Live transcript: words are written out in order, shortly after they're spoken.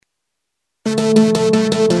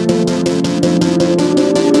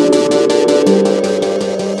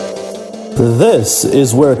This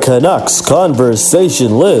is where Canucks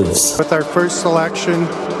conversation lives. With our first selection,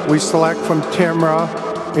 we select from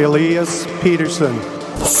Timrah, Elias Peterson.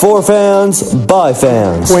 For fans, by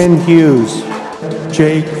fans. Quinn Hughes,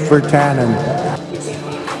 Jake Virtanen.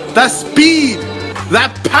 That speed,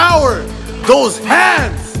 that power, those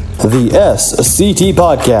hands. The SCT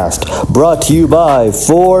podcast, brought to you by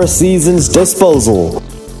Four Seasons Disposal.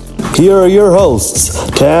 Here are your hosts,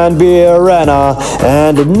 Tanbir Rana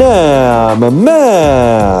and Nam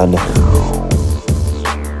Man.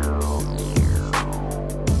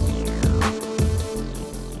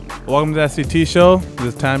 Welcome to the SCT show.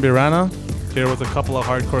 This is Tanbir Rana, here with a couple of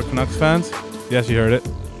hardcore Canucks fans. Yes, you heard it.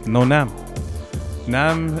 No Nam.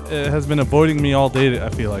 Nam has been avoiding me all day, I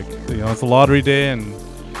feel like. It's a lottery day, and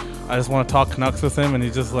I just want to talk Canucks with him, and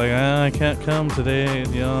he's just like, I can't come today.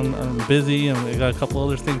 I'm busy, and I got a couple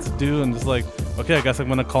other things to do, and just like, okay, I guess I'm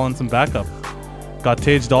going to call in some backup. Got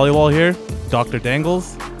Dhaliwal here, Dr.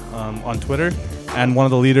 Dangles on Twitter, and one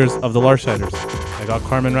of the leaders of the Larshiders. I got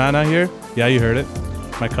Karman Rana here. Yeah, you heard it.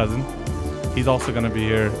 My cousin. He's also going to be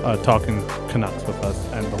here talking Canucks with us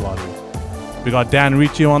and the lottery. We got Dan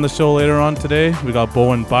Riccio on the show later on today. We got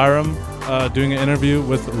Bowen Byram doing an interview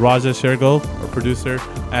with Raja Shergo, our producer,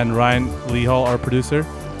 and Ryan Lehall, our producer.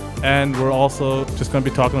 And we're also just going to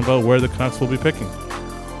be talking about where the Canucks will be picking.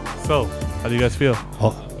 So, how do you guys feel?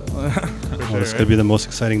 It's going to be the most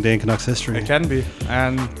exciting day in Canucks history. It can be.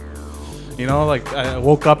 And, I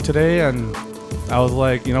woke up today and I was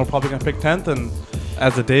like, probably going to pick 10th. And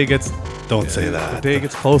as the day gets... Don't say that. The day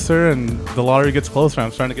gets closer and the lottery gets closer,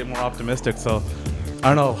 I'm starting to get more optimistic. So,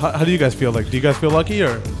 I don't know. How do you guys feel? Do you guys feel lucky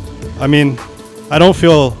or... I mean, I don't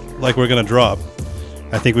feel like we're going to drop.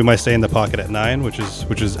 I think we might stay in the pocket at 9, which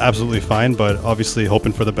is absolutely fine, but obviously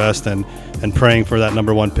hoping for the best and praying for that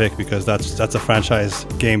number 1 pick, because that's a franchise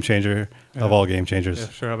game changer of all game changers. Yeah,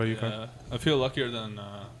 sure. How about you, Carl? I feel luckier than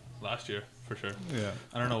last year, for sure. Yeah.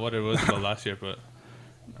 I don't know what it was about last year, but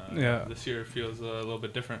this year feels a little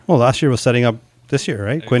bit different. Well, last year was setting up this year,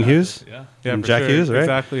 right? Exactly. Quinn Hughes? Yeah. And Jack Hughes, right?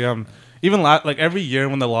 Exactly. Even every year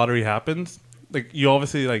when the lottery happens, you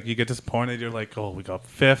obviously you get disappointed. You're like, oh, we got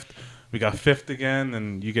 5th. We got 5th again,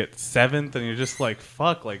 and you get 7th, and you're just like,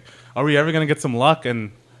 fuck. Are we ever gonna get some luck?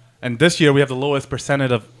 And this year we have the lowest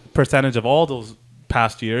percentage of all those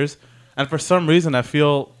past years. And for some reason, I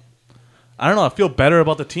feel better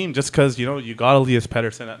about the team just because you got Elias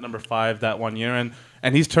Pettersson at number 5 that one year,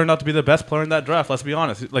 and he's turned out to be the best player in that draft. Let's be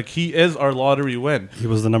honest. He is our lottery win. He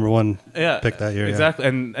was the number 1 pick that year. Exactly.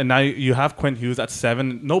 Yeah. And now you have Quinn Hughes at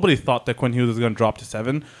 7. Nobody thought that Quinn Hughes was going to drop to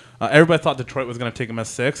 7. Everybody thought Detroit was going to take him at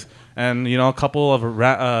 6. And, a couple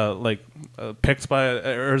of picks by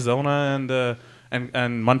Arizona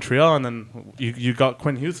and Montreal. And then you got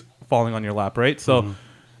Quinn Hughes falling on your lap, right? So,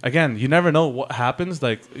 again, you never know what happens.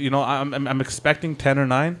 I'm expecting 10 or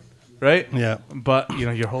 9. Right? Yeah. But,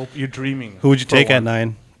 you're dreaming. Who would you take at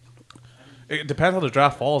 9? It depends how the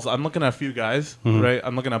draft falls. I'm looking at a few guys, right?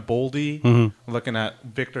 I'm looking at Boldy. I'm looking at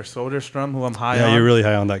Victor Soderstrom, who I'm high on. Yeah, you're really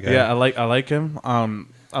high on that guy. Yeah, I like him. I'm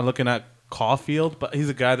looking at Caulfield, but he's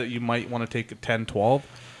a guy that you might want to take at 10, 12.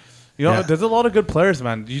 There's a lot of good players,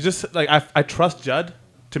 man. You just, I trust Judd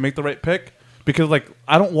to make the right pick. Because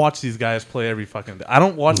I don't watch these guys play every fucking day. I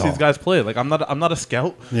don't watch these guys play. I'm not a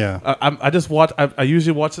scout. Yeah. I just watch. I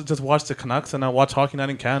usually watch the Canucks, and I watch Hockey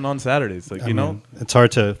Night in Canada on Saturdays. It's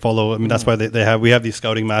hard to follow. I mean, that's why we have these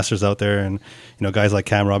scouting masters out there, and guys like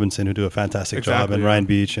Cam Robinson who do a fantastic job, and Ryan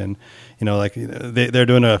Beach, and they're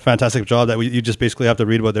doing a fantastic job that you just basically have to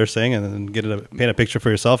read what they're saying and paint a picture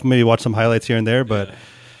for yourself. Maybe watch some highlights here and there, but. Yeah.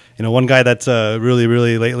 One guy that's really,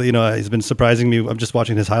 really lately, he's been surprising me. I'm just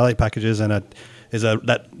watching his highlight packages, and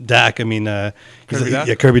that Dak. I mean,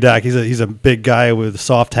 Kirby Dak. He's a big guy with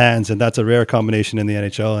soft hands, and that's a rare combination in the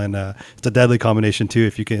NHL, and it's a deadly combination too.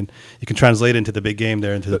 If you can translate into the big game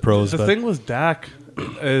there, into the pros. The thing with Dak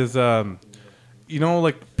is,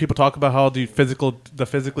 people talk about how the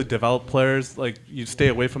physically developed players, you stay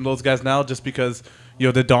away from those guys now, just because.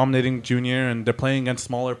 They're dominating junior and they're playing against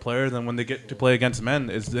smaller players, and when they get to play against men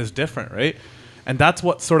is different, right? And that's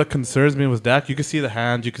what sort of concerns me with Dak. You can see the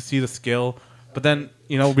hands, you can see the skill, but then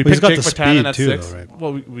we picked Jake Virtanen at 6. Though, right?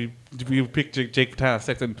 Well, we picked Jake Virtanen at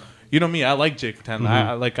 6, and me, I like Jake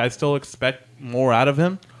Virtanen. I still expect more out of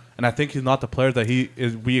him, and I think he's not the player that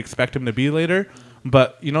we expect him to be later.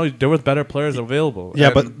 But there was better players available.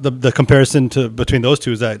 Yeah, but the comparison between those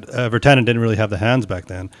two is that Virtanen didn't really have the hands back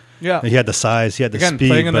then. Yeah, he had the size, he had the speed.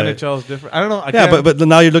 Playing in the NHL is different. I don't know. But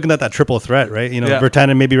now you're looking at that triple threat, right?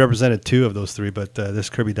 Virtanen maybe represented 2 of those 3, but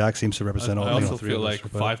this Kirby Dak seems to represent all 3. I also feel like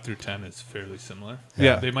 5 through 10 is fairly similar.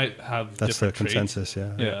 Yeah, they might have that's different the consensus.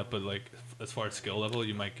 traits. Yeah, but as far as skill level,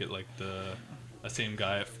 you might get like a same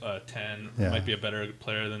guy at 10 Yeah. might be a better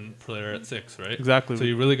player than player at 6, right? Exactly. So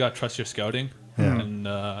you really got to trust your scouting. Yeah. And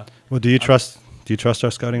Well, do you trust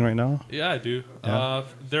our scouting right now? yeah, I do. Yeah.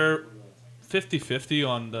 They're 50-50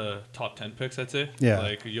 on the top 10 picks, I'd say. Yeah.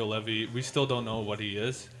 Like Yo Levy, we still don't know what he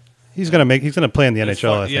is. He's gonna play in the As NHL.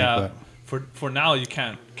 far- I think. yeah. But. For now, you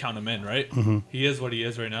can't count him in, right? Mm-hmm. He is what he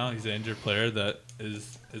is right now. He's an injured player that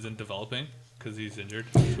isn't developing because he's injured.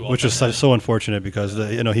 Which is so unfortunate because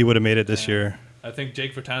he would have made it this year. I think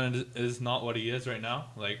Jake Virtanen is not what he is right now.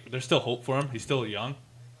 Like, there's still hope for him. He's still young,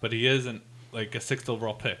 but he isn't like a 6th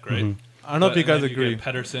overall pick, right? Mm-hmm. I don't know if you guys You agree. get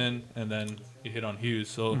Pedersen, and then you hit on Hughes.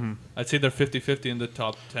 So I'd say they're 50-50 in the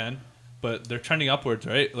top 10, but they're trending upwards,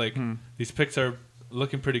 right? Like, these picks are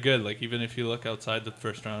looking pretty good. Like, even if you look outside the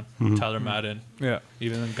first round, Tyler Madden,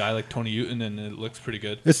 even a guy like Tony Uton, and it looks pretty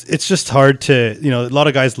good. It's just hard to a lot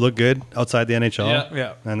of guys look good outside the NHL.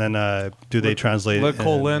 Yeah. And then do they translate? Look,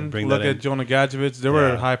 Cole Lind, bring look that at in? Jonah Gadjevich. There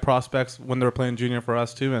were high prospects when they were playing junior for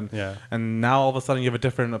us too, and now all of a sudden you have a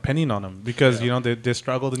different opinion on them because they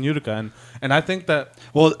struggled in Utica, and I think that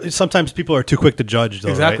sometimes people are too quick to judge. Though,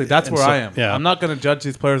 exactly right? that's And where so- I am. Yeah. I'm not going to judge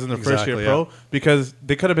these players in their first year pro because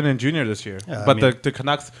they could have been in junior this year, Yeah, but I mean- the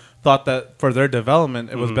Canucks thought that for their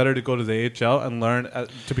development it was better to go to the AHL and learn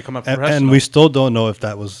to become a professional. And we still don't know if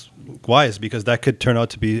that was wise because that could turn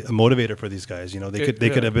out to be a motivator for these guys. They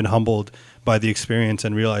could have been humbled by the experience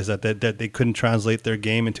and realized that they couldn't translate their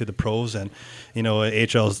game into the pros, and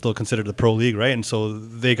AHL is still considered the pro league, right? And so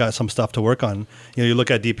they got some stuff to work on. You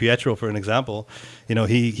look at DiPietro for an example.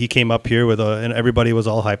 He came up here and everybody was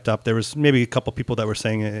all hyped up. There was maybe a couple people that were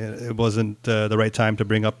saying it wasn't the right time to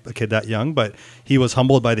bring up a kid that young, but he was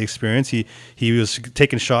humbled by the experience. He was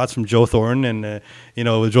taking shots from Joe Thornton and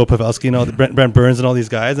with Joe Pavelski and all the Brent Burns and all these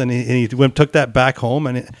guys, and he took that back home,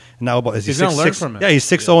 and now he's gonna learn from it. Yeah, he's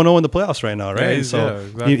 6-0-0 in the playoffs right now, right? Yeah, so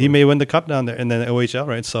exactly. he may win the cup down there in the OHL,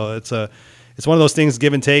 right? So it's one of those things,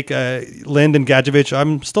 give and take. Lind and Gadjevich,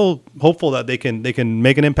 I'm still hopeful that they can make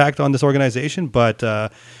an impact on this organization, but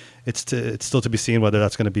it's still to be seen whether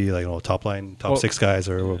that's going to be like top 6 guys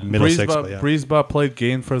or middle 6. But Breezeball played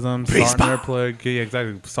games for them. Sautner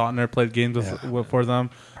played games for them.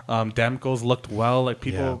 Demko's looked well. Like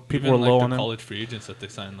people Even were like low the on him. college free agents that they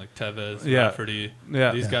signed, like Tevez, Yeah. Rafferty.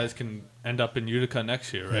 Yeah. These guys can end up in Utica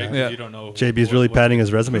next year, right? 'Cause Yeah. You don't know. JB's really padding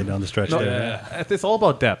his resume down the stretch No, there. It's all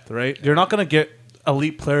about depth, right? You're not going to get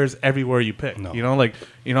elite players everywhere you pick. No.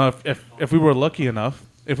 If we were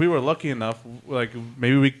lucky enough, like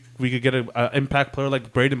maybe we could get an impact player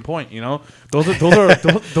like Braden Point.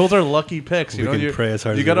 Those are lucky picks. We can pray as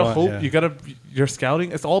hard you as gotta we want, hope. yeah. Your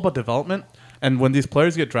scouting. It's all about development. And when these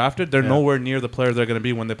players get drafted, they're nowhere near the players they're going to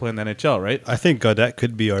be when they play in the NHL, right? I think Gaudette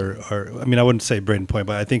could be our. I mean, I wouldn't say Braden Point,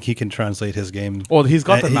 but I think he can translate his game. Well, he's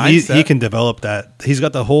got the mindset. He can develop that. He's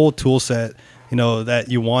got the whole tool set, that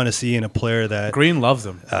you want to see in a player that. Green loves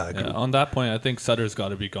him. On that point, I think Sutter's got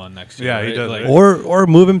to be gone next year. Yeah, right? he does. Like, Or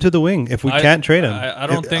move him to the wing if we can't trade him. I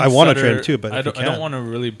don't think I want to Sutter- trade him too, but I if we don't, I don't can't. want to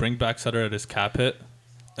really bring back Sutter at his cap hit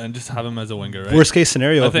and just have him as a winger. Right? Worst case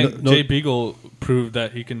scenario. I think Jay Beagle proved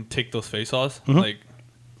that he can take those faceoffs. Like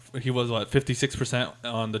he was 56%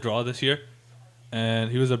 on the draw this year, and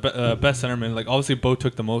he was a best centerman. Like obviously, Bo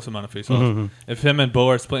took the most amount of faceoffs. If him and Bo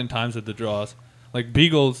are splitting times at the draws, like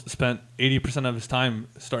Beagle spent 80% of his time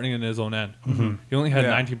starting in his own end. He only had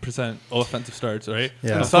 19% offensive starts, right?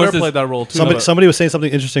 Yeah. And Sutter played that role too. Somebody was saying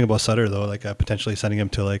something interesting about Sutter though, like potentially sending him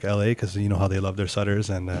to like LA because you know how they love their Sutters,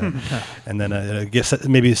 and then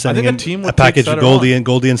maybe sending a him team a would package take of Sutter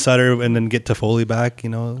Goldie and Sutter, and then get Toffoli back.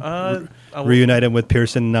 Reunite him with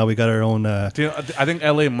Pearson. Now we got our own. I think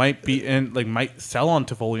LA might sell on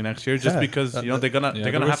Toffoli next year just because they're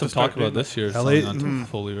gonna have to talk about this year. LA LA on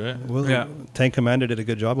Foley, right? Well, Tank Commander did a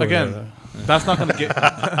good job Again, that's not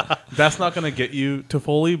gonna get you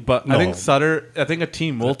Toffoli, but No. I think Sutter. I think a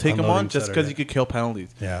team will take him on just Sutter, because he could kill penalties.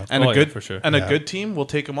 Yeah. and for sure. a good team will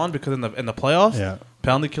take him on because in the playoffs,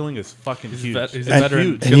 penalty killing is fucking huge. He's a And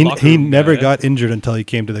veteran. and he Locker room never guy, got injured until he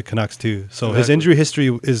came to the Canucks too. So his injury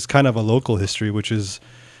history is kind of a local history, which is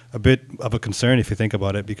a bit of a concern if you think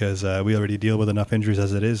about it, because we already deal with enough injuries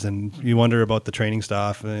as it is, and you wonder about the training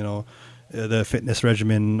staff, the fitness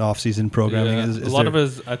regimen, off-season programming. Yeah. A lot of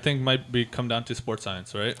his, I think, might be come down to sports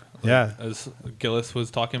science, right? As Gillis was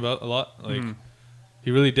talking about a lot, like he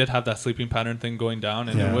really did have that sleeping pattern thing going down,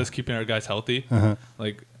 and it was keeping our guys healthy.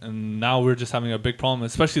 And now we're just having a big problem,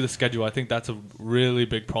 especially the schedule. I think that's a really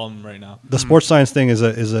big problem right now. The sports science thing is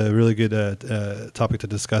a really good topic to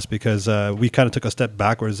discuss, because we kind of took a step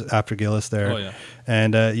backwards after Gillis there. Oh, yeah.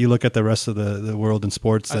 And you look at the rest of the world in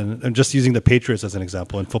sports, and just using the Patriots as an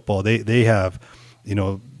example in football, they have,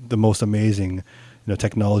 the most amazing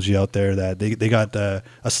technology out there, that they got a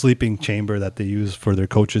sleeping chamber that they use for their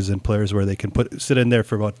coaches and players, where they can sit in there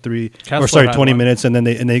for about 20 minutes, and then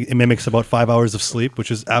it mimics about 5 hours of sleep, which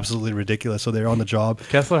is absolutely ridiculous. So they're on the job.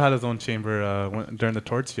 Kessler had his own chamber during the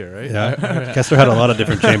Torts year, right? Yeah. Kessler had a lot of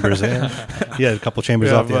different chambers. Yeah. He had a couple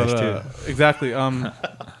chambers off the ice too. Exactly.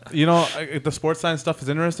 The sports science stuff is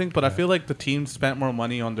interesting, but I feel like the team spent more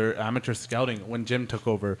money on their amateur scouting when Jim took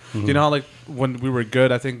over. Do you know how, like, when we were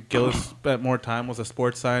good, I think Gillis spent more time with the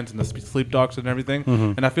sports science and the sleep docs and everything.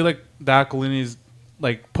 And I feel like Golini's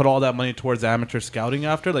like put all that money towards amateur scouting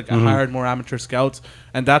after, like, I hired more amateur scouts,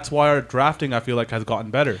 and that's why our drafting, I feel like, has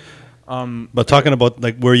gotten better. But talking about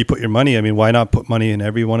like where you put your money, I mean, why not put money in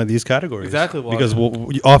every one of these categories? Exactly. Well, because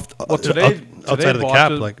outside of the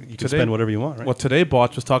cap, like, you can spend whatever you want, right? Well, today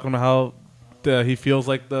Botch was talking about how he feels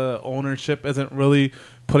like the ownership isn't really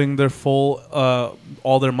putting their full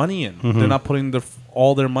all their money in. They're not putting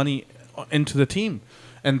all their money into the team,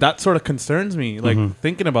 and that sort of concerns me. Like,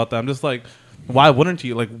 thinking about that, I'm just like, why wouldn't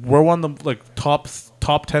you? Like, we're one of the like top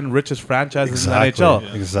 10 richest franchises in the NHL.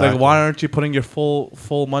 Yeah. Exactly. Like, why aren't you putting your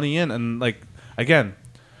full money in? And, like, again,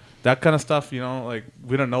 that kind of stuff, like,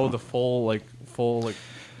 we don't know the full.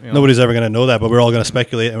 Nobody's ever going to know that, but we're all going to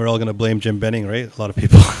speculate, and we're all going to blame Jim Benning, right? A lot of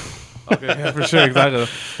people. Okay, yeah, for sure, exactly.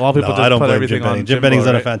 A lot of people I don't put blame everything Jim Benning. on Jim Benning's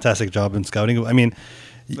done right? a fantastic job in scouting. I mean,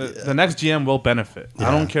 the next GM will benefit. Yeah.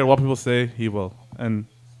 I don't care what people say, he will. And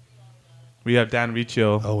we have Dan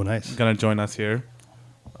Riccio. Oh, nice. Going to join us here.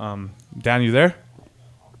 Dan, you there?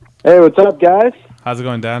 Hey, what's up, guys? How's it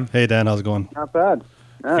going, Dan? Hey, Dan, how's it going? Not bad.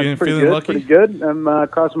 Feeling pretty good. lucky? Pretty good. I'm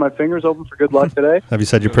crossing my fingers, hoping for good luck today. Have you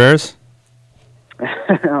said your prayers?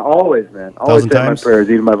 Always, man. Always say my prayers,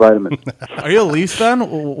 eating my vitamins. Are you a Leafs fan?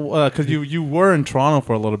 Because you were in Toronto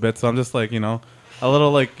for a little bit, so I'm just like, a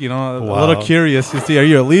little a little curious to see. Are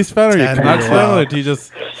you a Leafs fan, or are you a Canucks fan, or do you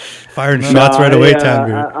just firing shots right away,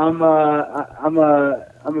 Tanbir?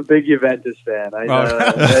 I'm a big Juventus fan. I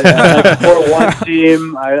support one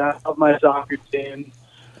team. I love my soccer team.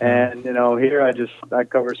 And, here I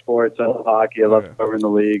cover sports. I love hockey. I love covering the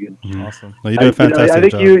league. And awesome. Well, you do a fantastic I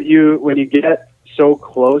think job. you when you get so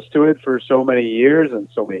close to it for so many years,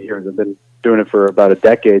 I've been doing it for about a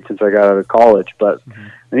decade since I got out of college. But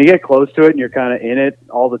when you get close to it and you're kind of in it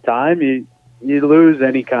all the time, you lose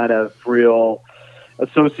any kind of real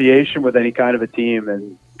association with any kind of a team.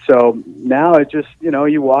 And so now it just,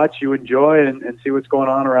 you watch, you enjoy, and see what's going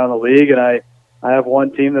on around the league. And I have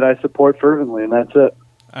one team that I support fervently, and that's it.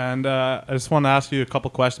 And I just want to ask you a couple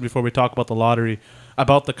questions before we talk about the lottery,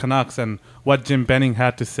 about the Canucks and what Jim Benning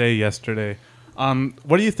had to say yesterday.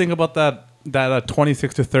 What do you think about that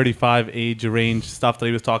 26 to 35 age range stuff that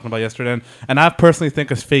he was talking about yesterday? And I personally think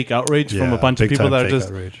it's fake outrage from a bunch of people that are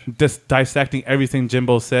just dissecting everything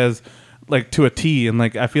Jimbo says, like, to a T. And,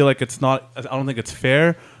 like, I feel like it's not. I don't think it's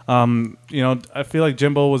fair. I feel like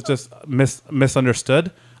Jimbo was just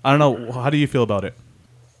misunderstood. I don't know. How do you feel about it?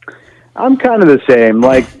 I'm kind of the same.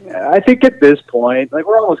 Like, I think at this point, like,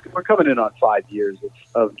 we're coming in on 5 years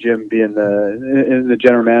of Jim being in the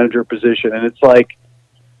general manager position, and it's like,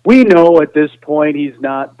 we know at this point he's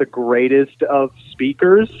not the greatest of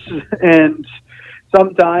speakers, and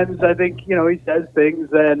sometimes I think he says things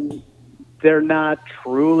and they're not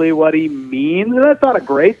truly what he means, and that's not a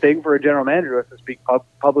great thing for a general manager who has to speak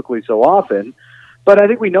publicly so often. But I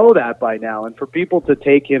think we know that by now, and for people to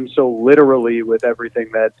take him so literally with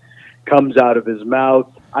everything that comes out of his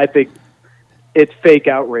mouth, I think it's fake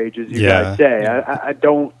outrage, as you guys say. I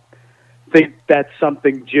don't think that's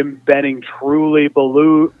something Jim Benning truly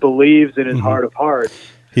believes in his heart of hearts.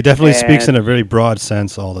 He definitely speaks in a very broad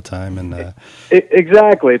sense all the time, and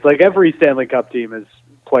exactly, it's like every Stanley Cup team is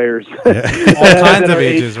players, all kinds of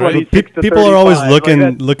ages, right? People are always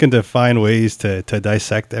looking to find ways to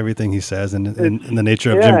dissect everything he says, and in the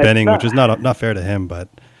nature of Jim Benning, which is not fair to him, but.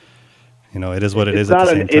 It is what it is. It's not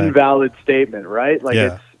an invalid statement, right? Like,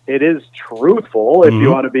 it is truthful if you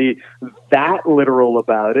want to be that literal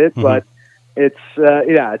about it, but it's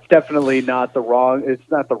definitely not it's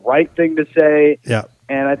not the right thing to say. Yeah.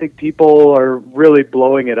 And I think people are really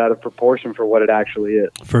blowing it out of proportion for what it actually is.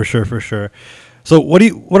 For sure. So what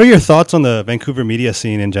are your thoughts on the Vancouver media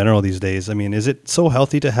scene in general these days? I mean, is it so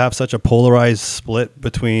healthy to have such a polarized split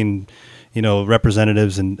between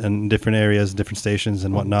representatives in different areas, different stations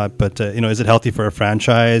and whatnot? But, is it healthy for a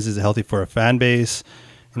franchise? Is it healthy for a fan base?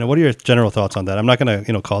 What are your general thoughts on that? I'm not going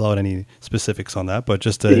to, call out any specifics on that, but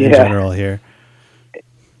just in general here.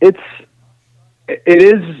 It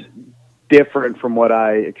is different from what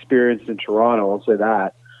I experienced in Toronto. I'll say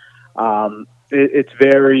that. It's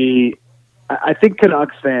very, I think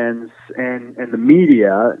Canucks fans and the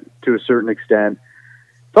media, to a certain extent,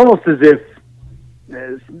 almost as if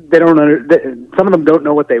they don't some of them don't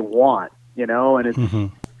know what they want, and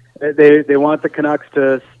it's they want the Canucks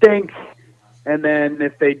to stink, and then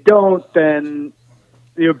if they don't, then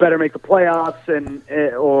you better make the playoffs,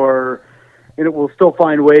 or we'll still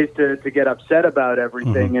find ways to get upset about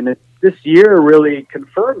everything. And this year really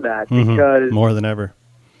confirmed that because more than ever,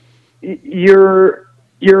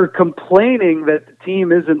 you're complaining that the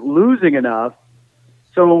team isn't losing enough.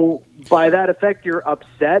 So by that effect, you're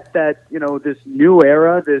upset that, this new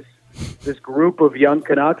era, this group of young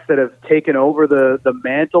Canucks that have taken over the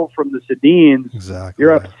mantle from the Sedins. Exactly.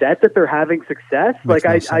 You're upset that they're having success. Makes no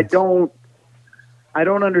I sense. I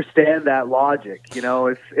don't understand that logic.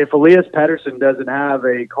 If Elias Pettersson doesn't have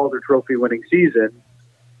a Calder Trophy winning season,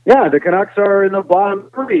 yeah, the Canucks are in the bottom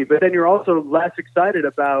 3, but then you're also less excited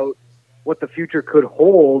about what the future could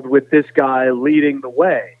hold with this guy leading the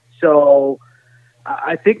way. So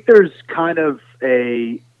I think there's kind of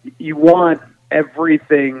you want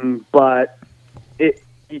everything, but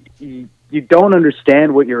you don't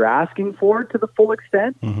understand what you're asking for to the full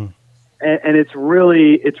extent. And it's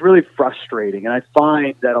really frustrating. And I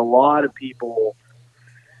find that a lot of people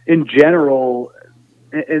in general,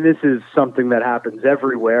 and this is something that happens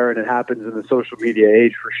everywhere, and it happens in the social media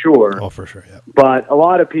age for sure. Oh, for sure, yeah. But a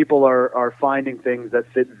lot of people are finding things that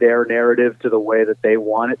fit their narrative to the way that they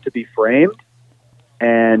want it to be framed.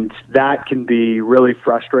 And that can be really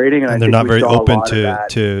frustrating. And I they're think not we very saw a open lot of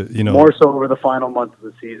to more so over the final month of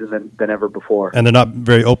the season than ever before. And they're not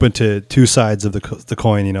very open to two sides of the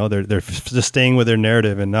coin. They're just staying with their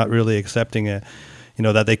narrative and not really accepting it.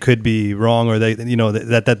 That they could be wrong, or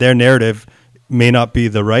that their narrative may not be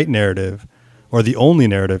the right narrative or the only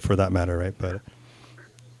narrative for that matter, right? But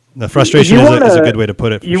the frustration is a good way to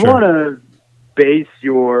put it. You want to base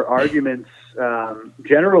your arguments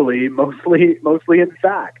generally mostly in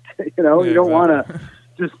fact. You don't want to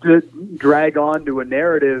just drag on to a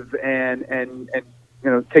narrative and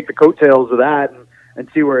take the coattails of that and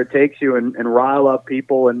see where it takes you and rile up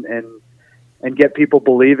people and get people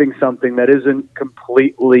believing something that isn't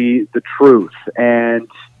completely the truth. And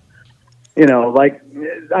I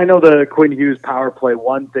know the Quinn Hughes power play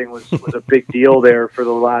one thing was a big deal there for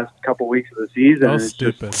the last couple weeks of the season. That was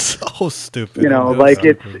stupid. So stupid.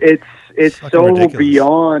 It's so ridiculous.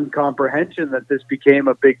 Beyond comprehension that this became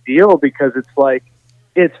a big deal because it's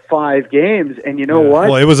 5 games, and what?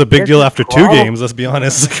 Well, it was a big deal after 2 games. Let's be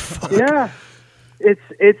honest. Yeah,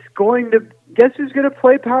 it's going to. Guess who's going to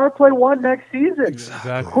play power play 1 next season?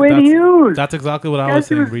 Exactly. Quinn Hughes. That's exactly what I was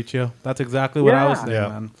saying, Riccio. That's exactly what I was saying,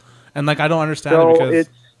 man. And I don't understand it because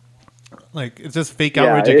it's just fake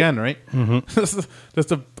outrage again, right? Just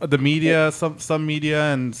the media, some media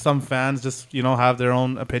and some fans just have their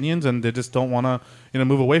own opinions and they just don't want to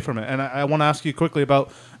move away from it. And I want to ask you quickly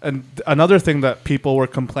about another thing that people were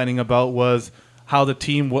complaining about was how the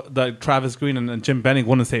team, Travis Green and Jim Benning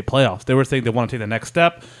wouldn't say playoffs. They were saying they want to take the next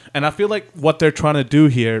step. And I feel like what they're trying to do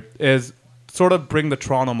here is sort of bring the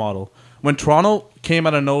Toronto model. When Toronto came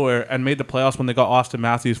out of nowhere and made the playoffs when they got Austin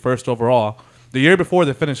Matthews first overall, the year before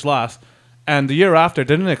they finished last, and the year after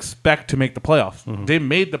didn't expect to make the playoffs. They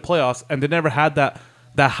made the playoffs, and they never had that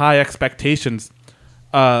high expectations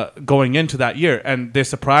going into that year. And they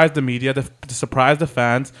surprised the media, they surprised the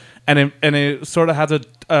fans, and it sort of has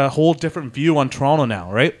a whole different view on Toronto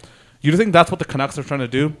now, right? You think that's what the Canucks are trying to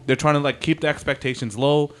do? They're trying to keep the expectations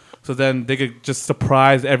low, so then they could just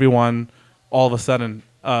surprise everyone all of a sudden.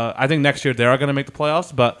 I think next year they are going to make the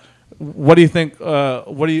playoffs, but what do you think?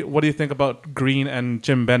 What do you think about Green and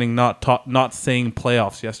Jim Benning not saying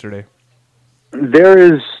playoffs yesterday? There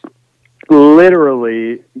is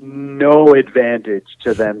literally no advantage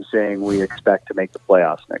to them saying we expect to make the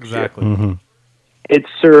playoffs next year. Exactly. It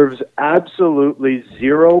serves absolutely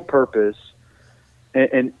zero purpose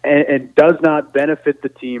and does not benefit the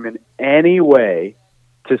team in any way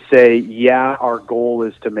to say, yeah, our goal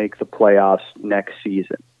is to make the playoffs next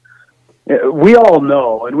season. We all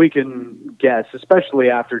know, and we can guess,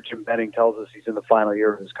 especially after Jim Benning tells us he's in the final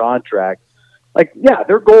year of his contract,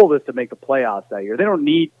 their goal is to make the playoffs that year. They don't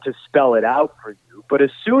need to spell it out for you. But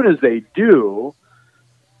as soon as they do,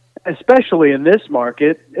 especially in this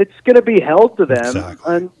market, it's going to be held to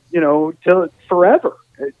them, till forever.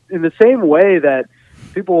 In the same way that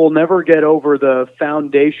people will never get over the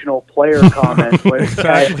foundational player comment.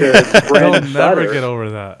 They'll never get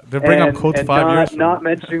over that. They bring up quotes 5 years. Not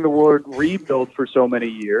mentioning the word rebuild for so many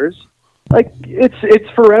years, it's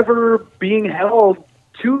forever being held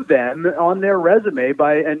to them on their resume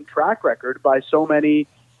and track record by so many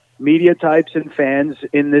media types and fans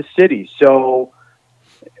in this city. So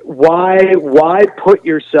why put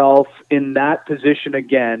yourself in that position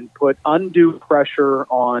again, put undue pressure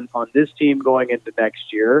on this team going into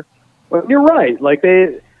next year? Well, you're right. Like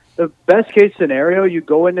the best case scenario, you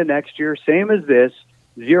go into next year, same as this,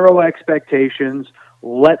 zero expectations,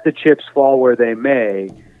 let the chips fall where they may,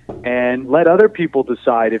 and let other people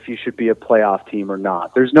decide if you should be a playoff team or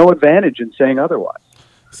not. There's no advantage in saying otherwise.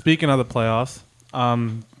 Speaking of the playoffs,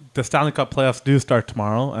 the Stanley Cup playoffs do start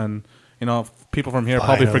tomorrow, and people from here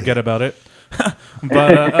probably forget about it.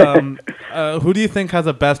 But who do you think has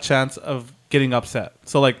the best chance of getting upset?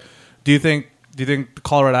 So, like, do you think the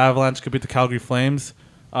Colorado Avalanche could beat the Calgary Flames?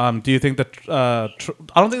 Do you think that I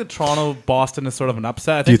don't think that Toronto Boston is sort of an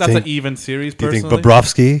upset. I think that's an even series. Do you think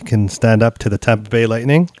Bobrovsky can stand up to the Tampa Bay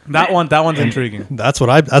Lightning? That one's intriguing. That's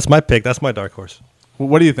my pick. That's my dark horse.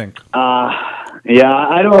 What do you think? Yeah,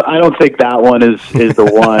 I don't think that one is the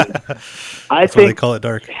one. I think why they call it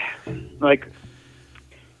dark. Like,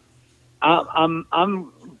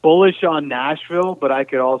 I'm bullish on Nashville, but I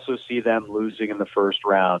could also see them losing in the first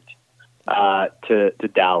round to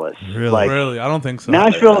Dallas. Really? I don't think so.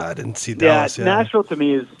 Nashville, I didn't see Dallas. Yeah, Nashville to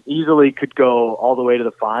me is easily could go all the way to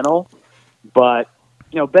the final, but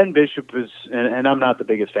Ben Bishop is, and I'm not the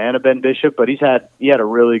biggest fan of Ben Bishop, but he had a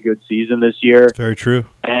really good season this year. Very true.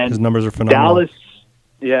 And his numbers are phenomenal.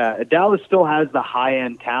 Dallas still has the high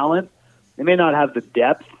end talent. They may not have the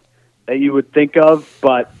depth that you would think of,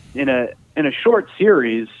 but in a short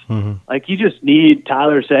series, like you just need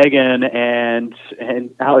Tyler Seguin and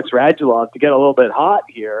Alex Radulov to get a little bit hot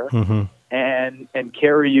here and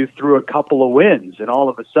carry you through a couple of wins, and all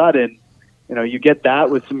of a sudden, you get that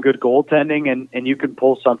with some good goaltending, and you can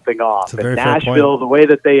pull something off. And Nashville, the way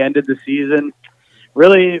that they ended the season,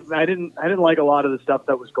 really, I didn't like a lot of the stuff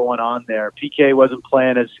that was going on there. PK wasn't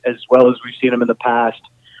playing as well as we've seen him in the past.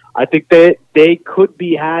 I think they could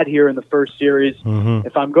be had here in the first series.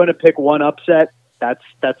 If I'm going to pick one upset, that's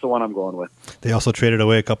the one I'm going with. They also traded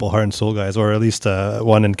away a couple heart and soul guys, or at least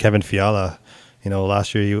one in Kevin Fiala.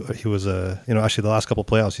 Last year he was actually the last couple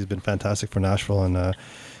playoffs he's been fantastic for Nashville, and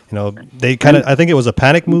they I think it was a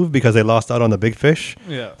panic move because they lost out on the big fish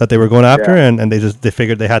that they were going after, and they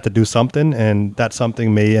figured they had to do something, and that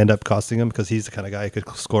something may end up costing him because he's the kind of guy who could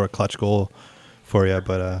score a clutch goal for you.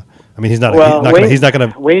 But I mean, he's not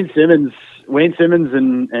going to. Wayne Simmons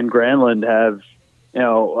and Granlund have.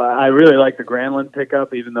 I really like the Granlund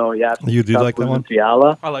pickup, even though you do like that one.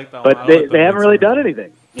 Fiala. I like that but one. They haven't really done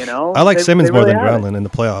anything. I like Simmons more than Granlund in the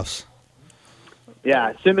playoffs.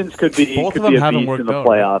 Yeah, Simmons could be a beast in the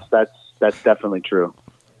playoffs. That's definitely true.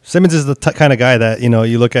 Simmons is the kind of guy that,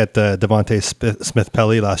 you look at Devontae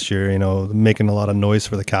Smith-Pelly last year, making a lot of noise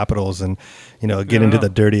for the Capitals and, get into the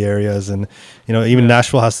dirty areas. And, even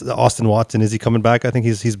Nashville has Austin Watson. Is he coming back? I think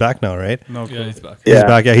he's back now, right? No, he's back. He's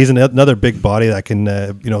back. Yeah, he's another big body that can,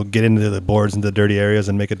 get into the boards and the dirty areas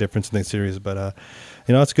and make a difference in the series. But,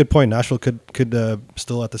 it's a good point. Nashville could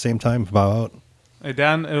still at the same time bow out. Hey,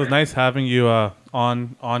 Dan, it was nice having you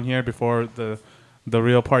on here before the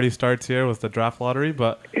real party starts here with the draft lottery,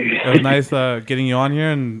 but it was nice getting you on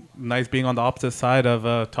here and nice being on the opposite side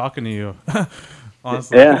of talking to you.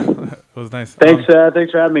 Honestly, it was nice. Thanks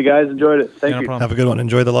for having me, guys. Enjoyed it. Thank you. No have a good one.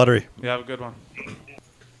 Enjoy the lottery. Yeah, have a good one.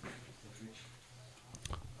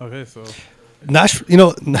 Okay, so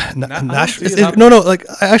Nashville. Like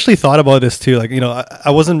I actually thought about this too. Like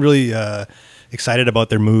I wasn't really excited about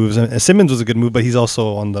their moves. And Simmons was a good move, but he's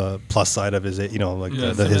also on the plus side of his,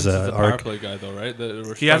 his arc. Power play guy though, right?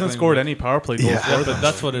 He hasn't scored any power play goals. Yeah, but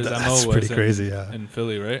that's what his MO was. Pretty crazy, in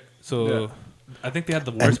Philly, right? So I think they had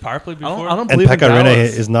the worst power play before. I don't believe Pekka Rinne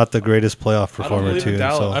is not the greatest playoff performer too.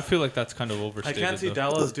 So I feel like that's kind of overstated. I can't see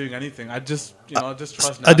Dallas doing anything. I just trust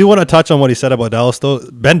Nashville. I do want to touch on what he said about Dallas though.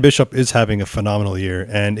 Ben Bishop is having a phenomenal year,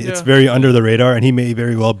 and it's very under the radar, and he may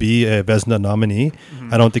very well be a Vezina nominee.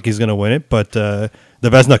 I don't think he's going to win it, but the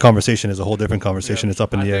Vezina conversation is a whole different conversation. It's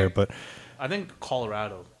up in the air, but I think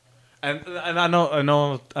Colorado. And I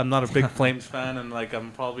know I'm not a big Flames fan, and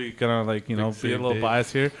I'm probably gonna be a little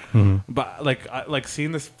biased here, but I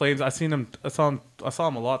seeing this Flames, I saw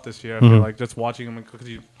him a lot this year. I feel like just watching them because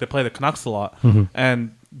they play the Canucks a lot,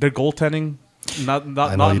 and their goaltending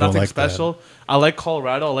nothing special. I like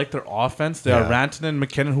Colorado. I like their offense. They are Rantanen and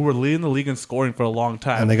McKinnon, who were leading the league in scoring for a long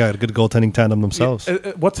time, and they got a good goaltending tandem themselves.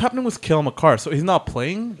 What's happening with Cale Makar? So he's not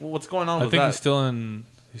playing. What's going on? I think he's still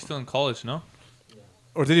in college, no?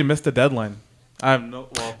 Or did he miss the deadline? I have no.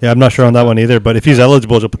 Well, Yeah, I'm not sure on that one either. But if he's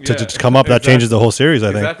eligible to come up, that changes the whole series. I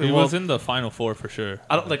think exactly. He Well, was in the Final Four for sure.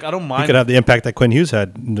 I don't he mind. could have the impact that Quinn Hughes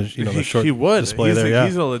had. In the, the short he would. display He's there.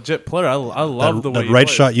 he's a legit player. I love the way that he right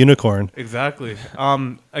plays. shot unicorn. Exactly.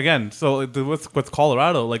 Again, so with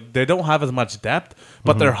Colorado, like they don't have as much depth,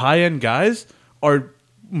 but their high end guys are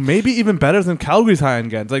maybe even better than Calgary's high end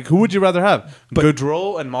guys. Like, who would you rather have,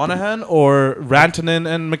 Gaudreau and Monahan, or Rantanen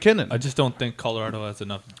and McKinnon? I just don't think Colorado has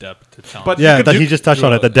enough depth to challenge. But Yeah, he just touched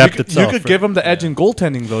on it. The depth you itself. could give them the edge in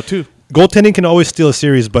goaltending though too. Goaltending can always steal a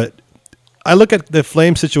series, but I look at the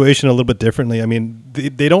Flame situation a little bit differently. I mean,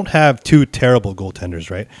 they don't have two terrible goaltenders,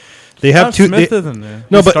 right? They have two. Smith isn't there.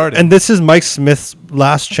 No, He's but starting. and this is Mike Smith's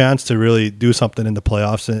last chance to really do something in the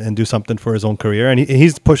playoffs and do something for his own career. And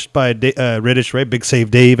he's pushed by Rittich, right? Big Save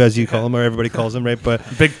Dave, as you call him, or everybody calls him, right? But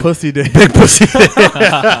Big Pussy Day. Big Pussy.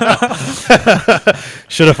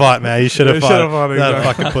 Should have fought, man. You should have They fought. should've fought, That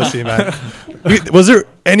exactly. fucking pussy, man. Was there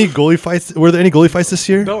any goalie fights? Were there any goalie fights this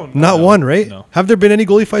year? No, Not one, right? No. Have there been any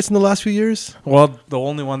goalie fights in the last few years? Well, the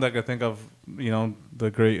only one that I could think of,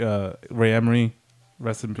 the great Ray Emery,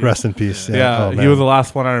 rest in peace. Rest in peace. Yeah, Oh, he man. was the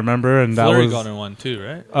last one I remember, and Fleury that was got in one too,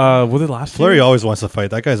 right? was it last Fleury year? always wants to fight.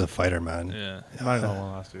 That guy's a fighter, man. Yeah. Might have got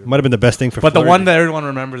one last year. Might have been the best thing for But Fleury. the one that everyone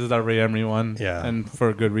remembers is that Ray Emery one. Yeah. And for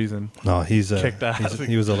a good reason. No, he was a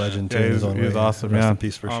legend too. Yeah, in he his was, own he was way. awesome. Rest yeah. in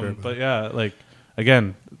peace for sure. But yeah, like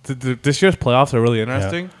again, this year's playoffs are really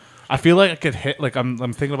interesting. I feel like I could hit like I'm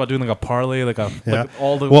thinking about doing like a parlay, like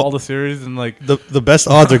all the series, and like the best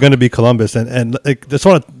odds are going to be Columbus, and like that's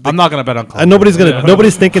one. I'm not gonna bet on Columbus. And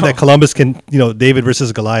nobody's thinking that Columbus can, David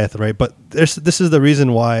versus Goliath, right? But this is the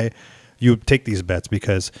reason why you take these bets,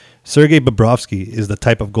 because Sergei Bobrovsky is the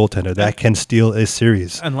type of goaltender that can steal a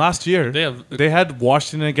series. And last year they had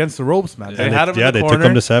Washington against the ropes, man. They And had him in the they corner, took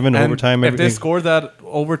them to 7 and overtime. If they Everything. scored that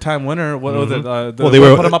overtime winner, what was it? They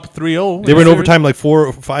were put them up 3-0. They were in overtime like 4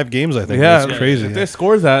 or 5 games, I think. Yeah, It's crazy. If they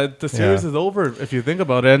score that, the series is over. If you think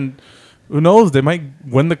about it, and who knows, they might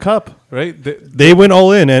win the cup, right? They went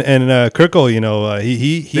all in, and Kirko,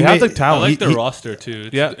 he They have the I talent. like their roster too.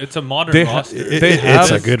 It's a modern They roster.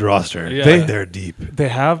 It's a good roster. Yeah. Like, they're deep. They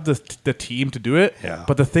have the team to do it. Yeah.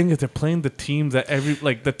 But the thing is, they're playing the team that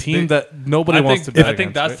nobody wants to bet I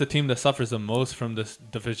think against, that's right? the team that suffers the most from this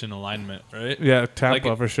division alignment, right? Yeah, Tampa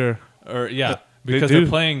Like, for sure. Or They because do. they're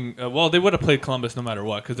playing. Well, they would have played Columbus no matter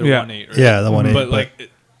what because they're Yeah. 1-8. Right? Yeah, the 1-8. But like,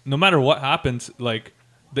 no matter what happens, like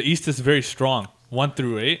the East is very strong, 1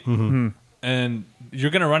 through 8, and you're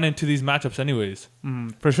gonna run into these matchups anyways.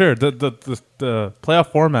 For sure. The playoff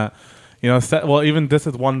format, even this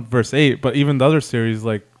is 1 versus 8, but even the other series,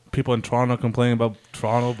 like people in Toronto complaining about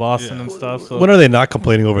Toronto, Boston, and stuff. So When are they not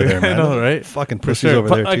complaining over there, man? I know, right? Fucking For pussies sure. over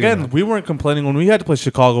But there, too. again, man. we weren't complaining when we had to play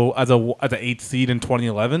Chicago as a 8th seed in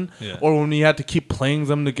 2011, Yeah. or when we had to keep playing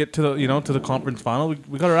them to get to the conference final.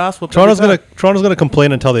 We got our ass whooped. Toronto's every time. gonna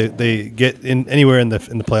complain until they get in anywhere in the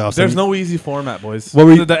playoffs. There's And no easy format, boys. What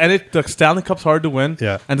were you- The Stanley Cup's hard to win.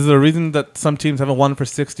 Yeah. And there's a reason that some teams haven't won for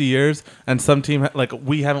 60 years, and some team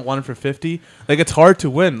we haven't won for 50. Like it's hard to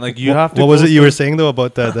win. Like you have to. What was go it you through- were saying though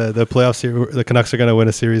about the playoff series? The Canucks are gonna win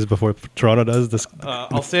a series before Toronto does. This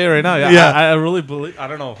I'll say it right now. Yeah. Yeah. I really believe. I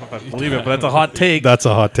don't know if I believe it, but it's a hot take. that's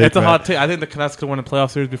a hot take. It's a man. hot take. I think the Canucks could win a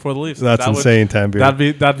playoff series before the Leafs. That's That would- insane, Tanbir.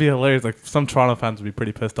 That'd be hilarious. Like some Toronto fans would be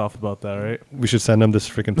pretty pissed off about that, right? We should send them this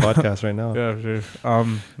freaking podcast right now. Yeah, sure.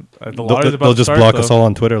 The They'll, lottery's about they'll to just start, block though. us all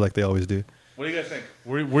on Twitter like they always do. What do you guys think?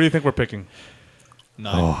 Where do you think we're picking?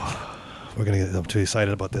 9. We're gonna get. I'm too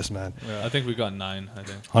excited about this, man. Yeah, I think we got 9. I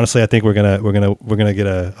think. Honestly, I think we're gonna get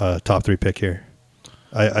a top 3 pick here.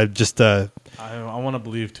 I just I want to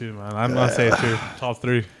believe too, man. I'm gonna say 2, top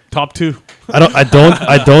 3, top 2.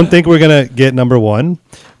 I don't think we're gonna get number 1,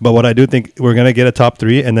 but what I do think we're gonna get a top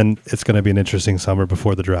 3, and then it's gonna be an interesting summer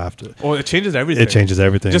before the draft. Well, it changes everything. It changes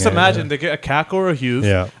everything. Just yeah. imagine they get a Kako or a Hughes,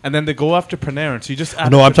 Yeah. and then they go after Panarin. So you just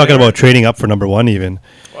No, I'm talking about trading up for number 1 even.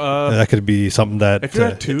 That could be something that. if you're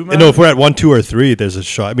at 2, man. no, if we're at 1, 2, or 3, there's a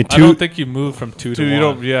shot. I mean, 2. I don't think you move from 2 to 2, 1. you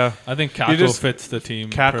don't. Yeah, I think You Kako just- fits the team.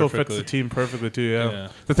 Kako perfectly. fits the team perfectly too. Yeah. Yeah.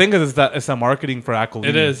 The thing is that it's a marketing for Aquilini.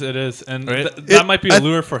 It is, and Right? that might be a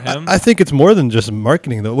lure for him. I think it's more than just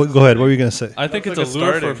marketing, though. Go ahead. What were you gonna say? I think Looks it's like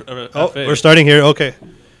a it's lure starting. for Oh, FA. we're starting here. Okay.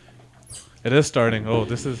 It is starting. Oh,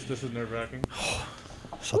 this is nerve wracking.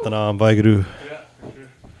 Satanam Vaiguru. Yeah, for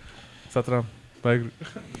sure. Satram. Bye.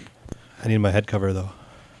 I need my head cover though.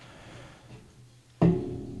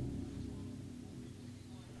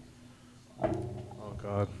 Oh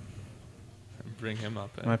God, Bring him up.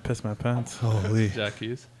 I might piss my pants. Holy! Jack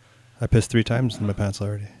Hughes. I pissed 3 times in my pants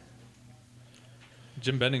already.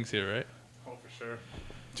 Jim Benning's here, right? Oh, for sure.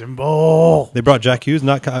 Jimbo. They brought Jack Hughes,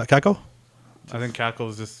 not Kako. just, I think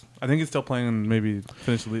Kakko's just. I think he's still playing and maybe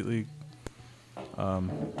finish the league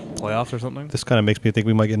playoffs or something. This kind of makes me think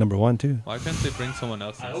we might get number 1 too. why can't they bring someone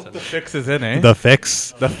else? I hope instead? the fix is in, eh? The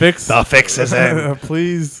fix. The fix. The fix is in.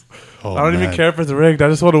 Please. Oh, I don't even man. care if it's rigged. I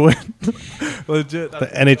just want to win. Legit. The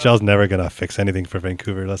NHL's never gonna fix anything for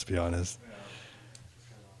Vancouver. Let's be honest.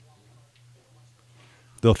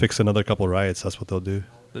 They'll fix another couple riots. That's what they'll do.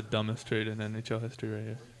 The dumbest trade in NHL history right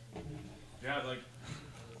here. Yeah, like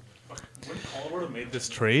when Colorado made this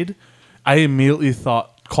trade, I immediately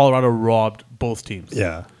thought Colorado robbed both teams.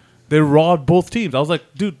 Yeah. They robbed both teams. I was like,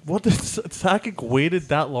 dude, what? Sakic waited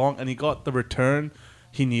that long and he got the return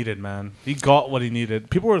he needed, man. He got what he needed.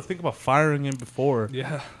 People were thinking about firing him before.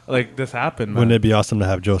 Yeah. Like this happened, man. Wouldn't it be awesome to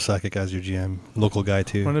have Joe Sakic as your GM, local guy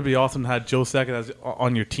too? Wouldn't it be awesome to have Joe Sakic as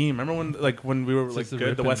on your team? Remember when we were like Just good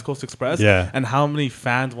at the West Coast Express? Yeah. And how many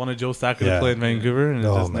fans wanted Joe Sakic to Yeah. play in Vancouver, and it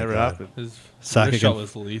Oh just my never God. happened. His Sakic first shot and-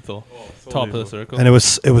 was lethal. so Top of lethal. the circle. And it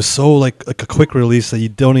was so like a quick release that you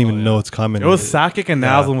don't even know it's coming. It was Sakic and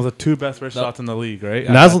Yeah. Naslin was the two best first shots in the league, right? At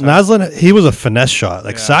Naslin, that time. Naslin, he was a finesse shot.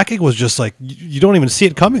 Like Yeah. Sakic was just like you don't even see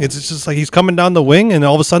it coming. It's just like he's coming down the wing, and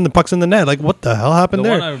all of a sudden the puck's in the net. Like what the hell happened the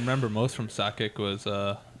there? one I remember most from Sakic was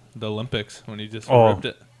the Olympics when he just Oh. ripped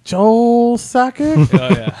it. Joe Sakic? Oh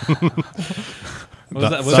yeah. What was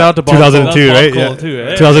that? Was Shout out to Bob 2002, Bob right? Cole Yeah. too,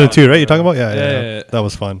 eh? 2002, right? You're talking about? Yeah, Yeah. That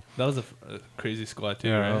was fun. That was a crazy squad too,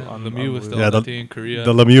 Yeah, right? Lemieux was still Yeah, on the the- team. Korea.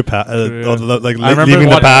 The Lemieux pass, Yeah. like I remember leaving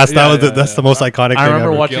the watching- pass. yeah, That's the most iconic. I thing remember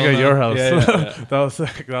ever. watching at Gilna. your house. Yeah, yeah. That was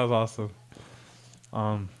sick. That was awesome.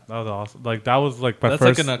 That was awesome. Like that was like my That's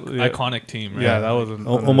first. like an iconic team, right? Yeah, that was an,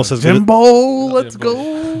 Almost as good. Jimbo. Let's Jimbo.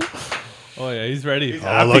 go. Oh yeah, he's ready.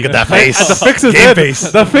 Oh, look at that face. The fix is Game in.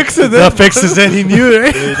 face. The fix is in. The fix is in. He knew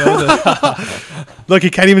it. Look, he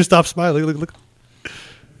can't even stop smiling. Look.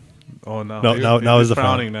 Oh no! No, now he's the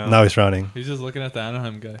frowning frown. now. Now he's frowning. He's just looking at the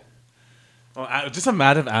Anaheim guy. Just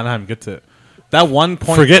imagine if Anaheim gets it. That 1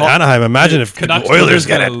 point. Forget call- Anaheim. Imagine if the Canucks Oilers are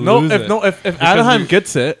get it. gonna No, lose if it. no, if Anaheim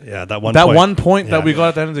gets it, Yeah, that 1 that point. 1 point that Yeah. we got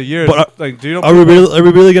at the end of the year, But is, like, do you know? Are we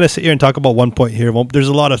really going to sit here and talk about 1 point here? There's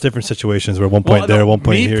a lot of different situations where 1 point Well, there, no, 1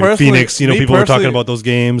 point me here. personally- Phoenix, me people were talking personally, about those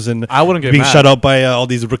games and I wouldn't get being mad. shut out by all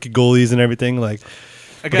these rookie goalies and everything. Like,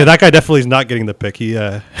 okay, Again, that guy definitely is not getting the pick. He,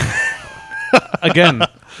 again,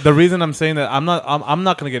 the reason I'm saying that I'm not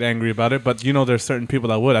going to get angry about it, but there's certain people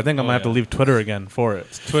that would. I think I might have to yeah. leave Twitter again for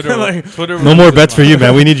it. Twitter. Like, Twitter. no more bets for you,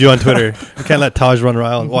 man. We need you on Twitter. You can't let Taj run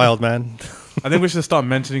wild, man. I think we should stop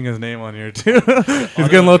mentioning his name on here too. He's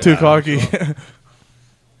getting a little too cocky.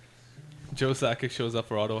 Joe Sakic shows up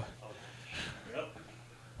for Ottawa.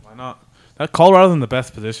 Why not? That Colorado's in the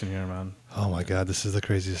best position here, man. Oh my God, this is the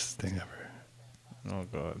craziest thing ever. Oh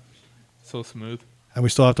god. So smooth. And we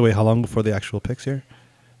still have to wait how long before the actual picks here?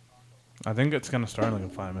 I think it's gonna start in like in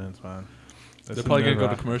 5 minutes, man. They're probably gonna go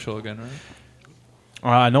to commercial again,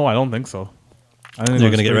 right? No, I don't think so. I think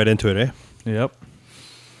You're gonna get right into it, eh? Yep.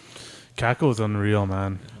 Kakko is unreal,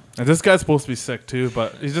 man. And this guy's supposed to be sick too,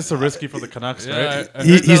 but he's just so risky for the Canucks, right? I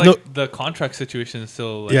He- heard he's that, the contract situation is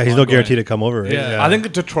still. Like, Yeah, he's no ongoing. guarantee to come over. Right? Yeah. I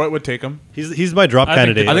think Detroit would take him. he's my drop I think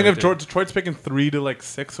candidate. I think if Detroit Detroit's picking 3 to like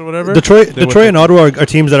 6 or whatever. Detroit they would and take Ottawa are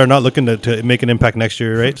teams that are not looking to make an impact next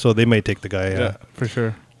year, right? So they may take the guy. him. Yeah, for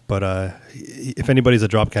sure. But if anybody's a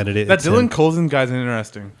drop candidate, That it's Dylan him. Coulson guy's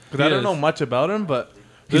interesting because I He don't is. know much about him, but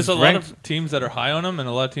There's he's a lot ranked. of teams that are high on him and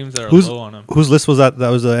a lot of teams that are Who's low on him. whose list was that? That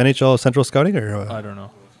was the NHL Central Scouting, or I don't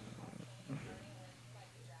know.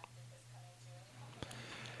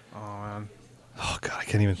 Oh man, oh god, I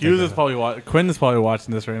can't even. Hughes think is of probably Quinn is probably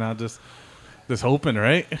watching this right now, just hoping,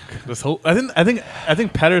 right? Just hope. I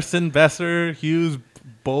think Pedersen, Besser, Hughes,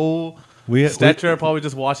 Bo, Stetcher are probably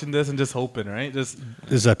just watching this and just hoping, right? Just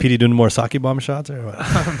it. Is PD doing more sake bomb shots or what?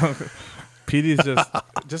 PD's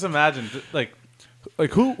just imagine like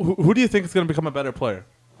who do you think is going to become a better player,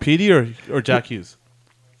 PD or Jack Hughes?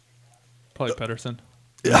 Probably Pedersen.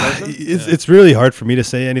 It's really hard for me to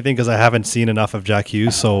say anything because I haven't seen enough of Jack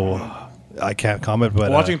Hughes, so I can't comment.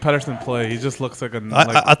 But Watching Pedersen play, he just looks like a.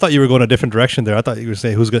 I thought you were going a different direction there. I thought you were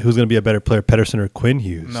saying who's going to be a better player, Pedersen or Quinn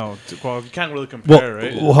Hughes. No, well, you can't really compare,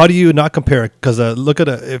 right? Well, how do you not compare? Because look at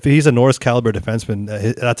if he's a Norris caliber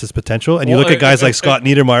defenseman, that's his potential. And you Well, look at guys like Scott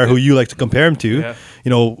Niedermayer, who you like to compare him to. Yeah.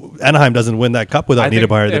 Anaheim doesn't win that cup without I think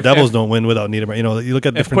Niedermayer. The if- Devils if- don't win without Niedermayer. You look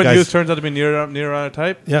at If different Quinn guys. Hughes turns out to be near our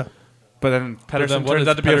type, Yeah, but then Pedersen what turns is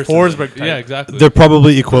out to be a Pedersen? Forsberg type. Yeah, exactly. they're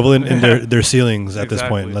probably equivalent in their ceilings at this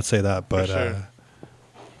Exactly. point. Let's say that. But sure.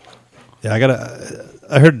 yeah,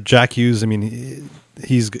 I heard Jack Hughes. I mean,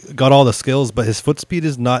 he's got all the skills, but his foot speed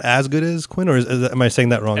is not as good as Quinn. Or am I saying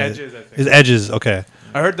that wrong? Edges, I think. His edges. Okay.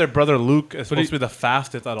 I heard their brother Luke is supposed to be the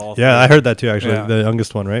fastest at all. Yeah, I heard that too. Actually, Yeah. the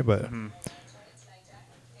youngest one, right? But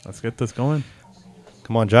Let's get this going.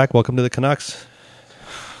 Come on, Jack. Welcome to the Canucks.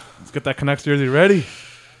 Let's get that Canucks jersey ready.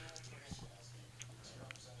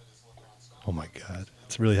 Oh my God,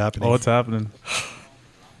 it's really happening. Oh, it's happening.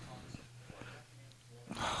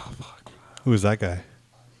 Who is that guy?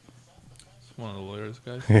 It's one of the lawyers,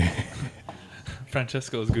 guys.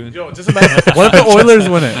 Francesco's goon. Yo, just imagine. What if the Oilers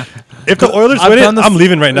win it? If the Oilers I've win it, done this- I'm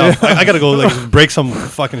leaving right now. I gotta go like break some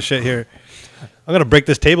fucking shit here. I'm gonna break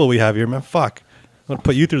this table we have here, man. Fuck. I'm gonna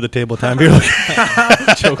put you through the table, Tanbir.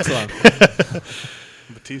 Chokeslam.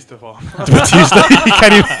 Batista fall. Batista. You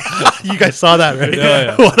can't even, you guys saw that, right?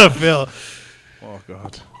 Yeah. What a fail. Oh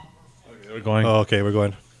God. Okay, we're going. Oh, okay, we're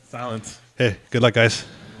going. Silence. Hey, good luck, guys.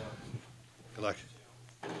 Good luck.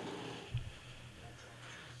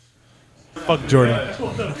 Fuck Jordan.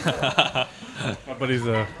 My buddy's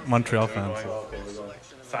a Montreal fan. So.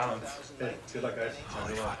 Silence. Good luck, guys.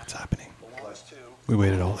 Holy fuck, it's happening. We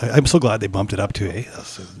waited all. I'm so glad they bumped it up to That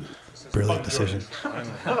was a brilliant decision.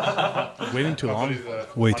 Waiting too long.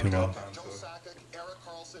 Way too long.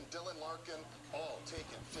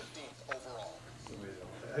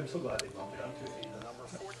 I'm so glad they bumped it up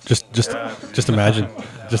to Just imagine.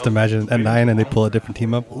 Just imagine at 9 and they pull a different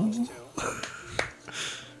team up. Ooh.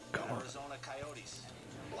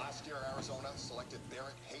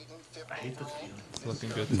 It's looking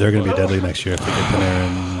good. They're going to be deadly next year if they get Panarin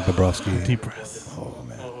and Bobrovsky. Deep breath. Oh,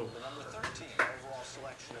 man. Number 13 overall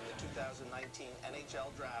selection in the 2019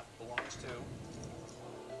 NHL Draft belongs to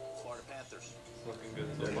Florida Panthers.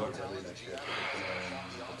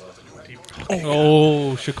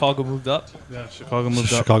 Oh, Chicago moved up. Yeah, Chicago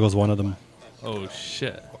moved up. Chicago's one of them. Oh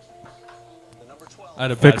shit. I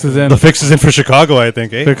had a Fix bad is in. The fix is in for Chicago, I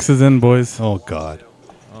think, eh? Fix is in, boys. Oh, God.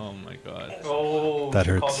 Oh my god. Oh, That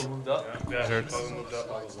hurts. Moved up. That hurts.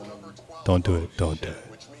 Don't do it. Don't do it.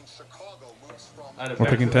 We're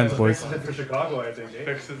picking 10th, boys. For Chicago, I think, eh?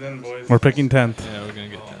 Fix is in, boys. We're picking 10th. Yeah, we're gonna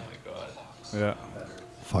get 10. Oh my god. Yeah.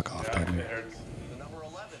 Fuck off, Tanbir.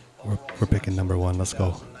 We're picking number 1. Let's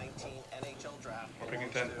go. We're picking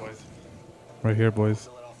 10th, boys. Right here, boys.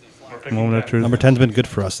 Moment of truth. Number 10's been good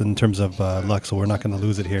for us in terms of luck, so we're not going to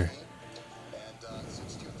lose it here.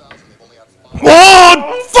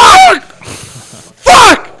 Oh, fuck!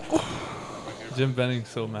 Fuck! Jim Benning's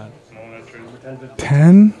so mad.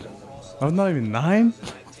 10? I was not even 9?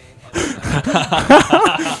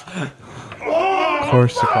 Of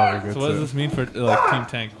course, Chicago gets So what does it. this mean for like Team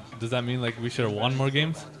Tank? Does that mean like we should have won more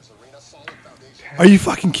games? Are you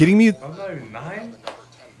fucking kidding me? I was not even 9?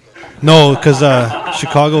 No, because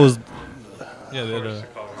Chicago is. Yeah, they're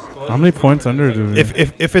How many points under do we?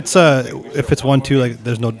 If it's 1-2, like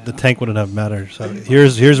there's no, the tank wouldn't have mattered. So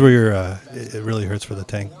here's where you're. It really hurts for the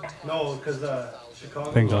tank. No, because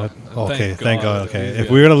Chicago. Thank God. Okay, thank God. Okay, if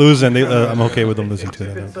we're gonna lose, then I'm okay with them losing too.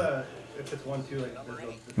 If it's 1-2, like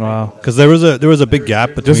Wow. Because there was a big gap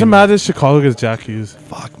between. Just imagine Chicago gets Jack Hughes.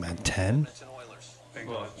 Fuck, man, 10.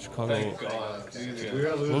 Chicago.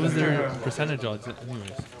 What was their percentage odds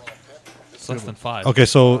anyways? It's less than 5. Okay,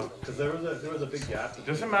 so there was a big gap.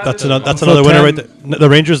 Just imagine. that's So another winner 10 right there. The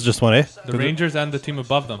Rangers just won, eh? The Rangers and the team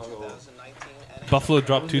above them. Buffalo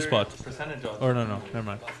dropped 2 spots. Or no, never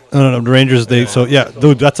mind. No, the Rangers. Dude,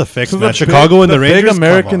 that's a fix, So man. the Chicago big, and the Rangers. big come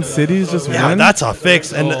American on. cities just Yeah, win. that's a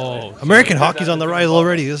fix. And Oh, American hockey's on the rise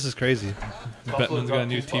already. This is crazy. Bettman's got a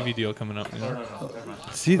new TV deal coming up. You know?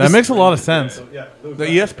 See, That makes a lot of sense. The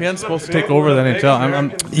ESPN's supposed to take over the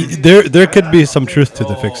NHL. there could be some truth to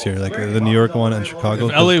the fix here, like the New York one and Chicago.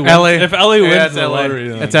 If LA wins, LA. if LA wins Yeah, it's the LA. lottery,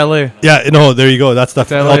 then- It's LA. Yeah, no, there you go. That's the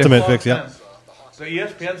LA. ultimate fix. Yeah. The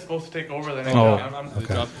ESPN's supposed to take over the Oh, NHL. they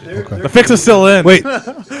dropped it. Okay. The fix is still in. Wait,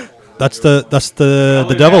 that's the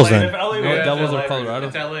Devils then. No, Devils or Colorado.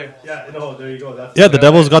 It's LA. Yeah, no, there you go. That's Yeah, the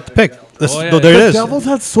Devils got the pick. Oh, yeah, No, there yeah. it The is. Devils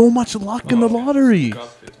had so much luck in the lottery.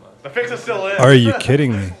 The fix is still in. Are you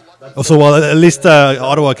kidding me? Oh, so well, at least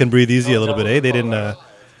Ottawa can breathe easy a little bit, eh? They didn't.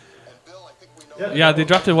 Yeah, they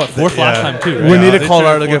dropped it, what, 4th Yeah. last time, too, right? We They needed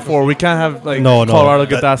Colorado to turned get 4. We can't have like No. Colorado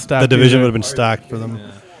get that stacked. The division either. would have been stacked for them.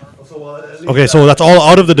 Okay, so that's all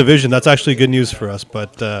out of the division. That's actually good news for us.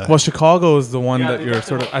 But Well, Chicago is the one that you're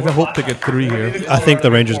sort of. I hope to get 3 here. I think the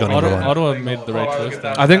Rangers got number one. Ottawa made the right choice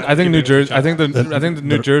then. I think New Jersey. I think the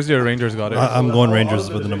New Jersey or Rangers got it. I'm going Rangers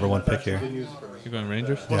with the number 1 pick here. You're going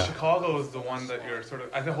Rangers? Yeah. Chicago is the one that you're sort of.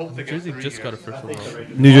 I hope to Jersey just got a first overall.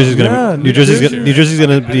 New Jersey's gonna. Yeah, New Jersey's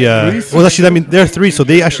gonna be. Well, actually, I mean, they're 3, so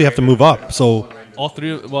they actually have to move up. So All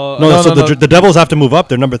 3, well... no, the Devils have to move up.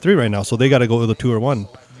 They're number 3 right now, so they got to go with a 2 or 1. New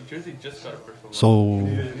Jersey just got a first overall. So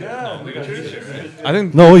I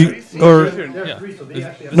think no, or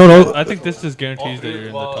Yeah. no. I think this just guarantees that you're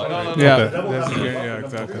in the top 3. yeah, Okay. yeah,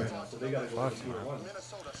 exactly.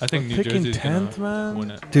 I think New Picking Jersey's gonna 10th, man?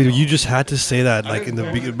 win it. Dude, you just had to say that like in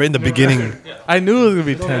the beginning. I knew it was gonna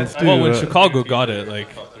be 10th, dude. Well, when Chicago got it, like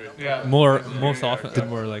most often,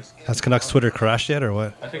 more like Has Canucks Twitter crashed yet or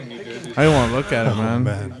what? I didn't want to look at it, man.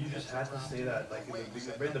 Man, You just had to say that like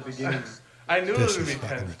in the beginning. I knew this is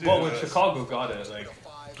fucking. well, when Chicago got it, like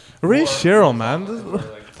Ray Sherrill, man.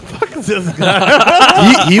 Fuck is this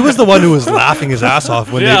guy? he was the one who was laughing his ass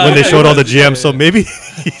off when they showed all the GMs. So maybe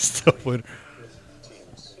he still would.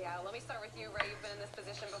 Yeah, let me start with you, Ray. You've been in this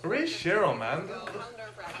position before. Ray Sherrill, man. As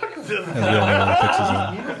we all know, he fixes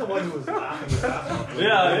him. He was the one who was laughing his ass off.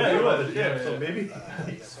 Yeah, he was. Yeah, So maybe.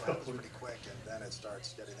 Pretty quick, and then it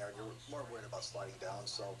starts getting there. You're more worried about sliding down.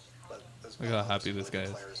 So, but look how happy this guy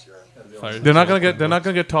is. Fired. They're not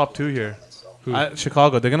gonna get top 2 here.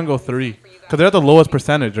 Chicago, they're gonna go 3 because they're at the lowest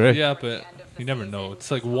percentage, right? Yeah, but you never know.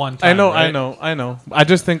 It's like one time. I know. I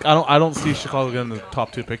just think I don't see Chicago getting the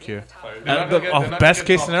top 2 pick here. Best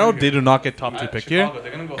case scenario, they do not get top 2 pick here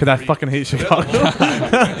because I fucking hate Chicago.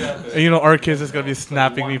 And you know, our kids is gonna be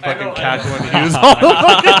snapping me fucking Cackling Hughes.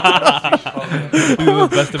 He's the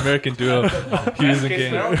best American duo. Hughes and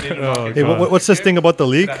Game. Hey, what's this thing about the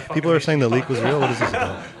leak? People are saying the leak was real. What is this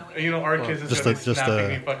about? You know, our kids is Just gonna a- be just snapping a-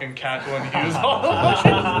 me fucking Cackling Hughes.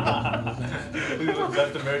 He's the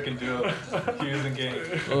best American duo. Hughes and Game.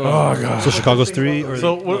 Oh god. So Chicago's 3? Or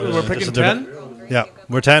So we're picking 10. Yeah,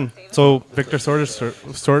 we're 10. So Victor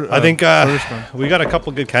I think we got a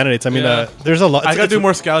couple good candidates. I mean, there's a lot. I gotta do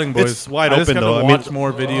more scouting, boys. It's wide I just open gotta though. I watch mean,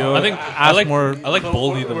 more video. I think I like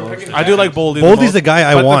Boldy the most. I do like Boldy. Boldy's the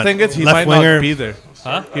guy I but want. the thing is, he Left might winger. not be there.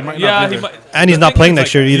 Huh? He might Yeah, not be he there. might. And he's The not thing playing is, next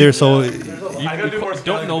like, year either. So You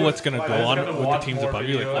don't know what's gonna go on with the teams above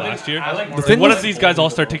you, like last year. The thing What was- if these guys all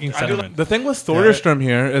start taking centerman? The thing with Soderstrom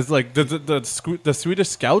here is like the Swedish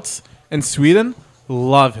scouts in Sweden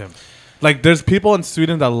love him. Like there's people in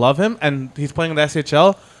Sweden that love him, and he's playing in the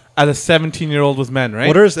SHL as a 17-year-old with men, right?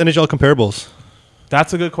 what are his NHL comparables?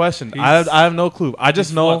 That's a good question. He's- I have no clue. I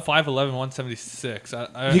just know 5'11", 176.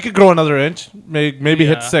 he could grow another inch, maybe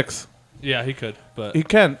hit Yeah. 6. Yeah, he could, but He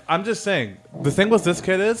can. I'm just saying. The thing with this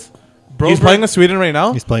kid is, he's Broberg- playing in Sweden right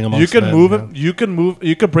now. He's playing You amongst can men, move yeah. him.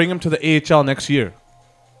 You could bring him to the AHL next year.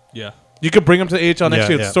 yeah. You could bring him to the AHL next Yeah,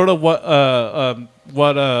 year. yeah. It's sort of what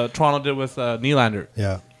Toronto did with Nylander,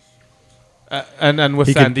 Yeah, and with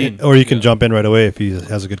he Sandin. can, or you can jump in right away if he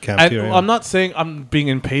has a good camp here. yeah. I'm not saying I'm being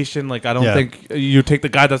impatient. Like I don't Yeah. think you take the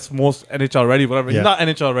guy that's most NHL ready. Whatever. Yeah. He's not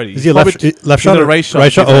NHL ready. Is he a Probably- left he's shot a or right shot?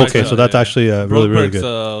 Right shot. He's a Oh, right okay. shot, So that's actually really Broberg's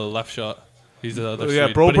good. left shot. He's the other. Yeah,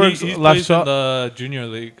 Swede. But Broberg's he left plays shot. in the junior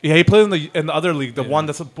league. Yeah, he plays in the other league, the one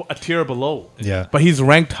that's a tier below. Yeah. But he's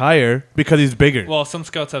ranked higher because he's bigger. Well, some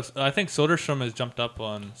scouts have. I think Soderstrom has jumped up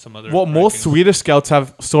on some other. Well, most rankings. Swedish scouts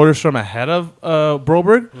have Soderstrom ahead of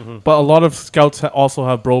Broberg, but a lot of scouts also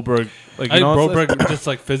have Broberg. Like I you think know, Broberg just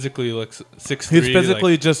like physically looks 6'3". he's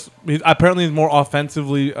physically apparently he's more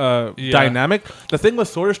offensively dynamic. The thing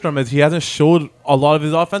with Soderstrom is he hasn't showed a lot of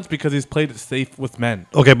his offense because he's played it safe with men.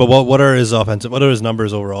 Okay, but what are his offensive? What are his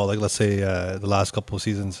numbers overall? Like let's say the last couple of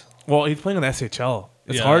seasons. Well, he's playing in the SHL.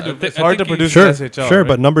 It's Yeah, hard I to think- it's I hard to think produce Sure, in the SHL. sure, right?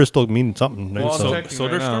 but numbers still mean something. Right? Well, So I'm checking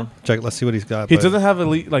right Soderstrom? now. check. Let's see what he's got. He but- doesn't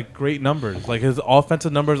have great numbers. Like his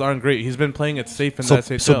offensive numbers aren't great. He's been playing it safe in So- the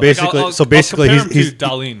SHL. so basically- I'll basically compare he's him to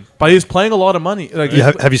Darlene. but he's playing a lot of money. Like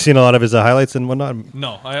Have you seen a lot of his highlights and whatnot?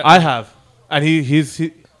 No, I have, and he's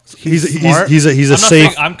smart. He's a I'm not safe.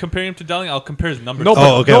 saying I'm comparing him to Darlene. I'll compare his numbers. No, to but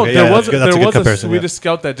Oh, okay, no, okay, there yeah, was that's a there good was a comparison, yeah. Swedish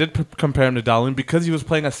scout that did compare him to Dahlin because he was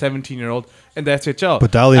playing a 17-year-old in the SHL.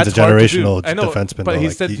 But Dahlin's That's a hard to do. generational I know, defenseman, But though, he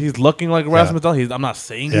like, said he- he's looking like Rasmus Dahlin. I'm not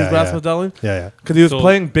saying Yeah, he's Rasmus Dahlin Yeah. because he was So-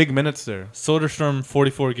 playing big minutes there. Soderstrom,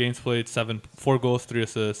 44 games played, 4 goals, 3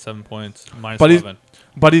 assists, 7 points, minus But 11.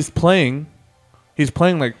 he's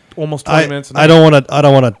playing like almost 20 minutes. a I night.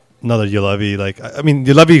 don't want another Ulavi. Like I mean,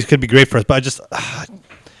 Ulavi could be great for us, but I just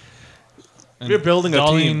And You're building a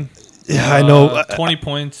Dahlin, team. yeah, I know. 20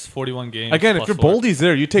 points, 41 games. Again, if plus you're 4. Boldy's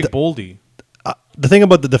there, you take Boldy. The thing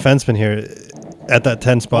about the defenseman here at that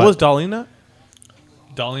 10 spot. What was Dahlin at?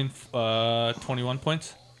 Dahlin, 21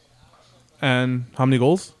 points, And how many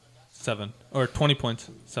goals? 7. Or 20 points,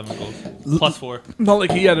 7 goals, plus 4. Not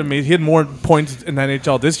like he had more points in the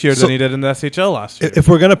NHL this year So- than he did in the SHL last year. If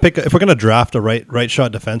we're gonna draft a right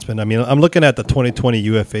shot defenseman, I mean, I'm looking at the 2020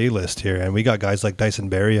 UFA list here, and we got guys like Dyson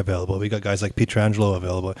Barrie available. We got guys like Pietrangelo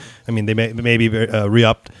available. I mean, they may be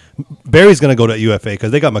re-upped. Barry's gonna go to UFA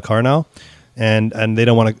because they got McCarr now, and they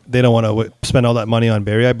don't want to spend all that money on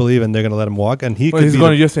Barrie, I believe, and they're gonna let him walk. And Well, could he's be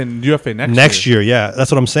going to UFA next year. year. Yeah,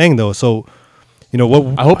 that's what I'm saying though. So, you know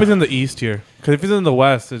what? I hope he's in the East here. Because if he's in the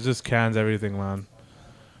West, it just cans everything, man.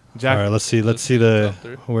 Jack, All right, let's see Go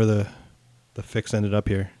through. where the fix ended up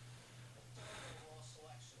here.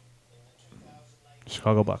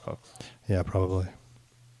 Chicago Blackhawks. Yeah, probably.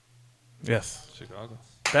 Yes. Chicago.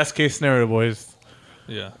 Best case scenario, boys.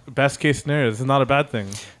 Yeah. Best case scenario. This is not a bad thing.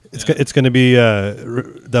 It's going to be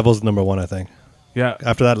Devils number 1, I think. Yeah.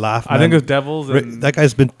 After that laugh, I think it's Devils. And that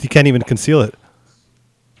guy's he can't even conceal it.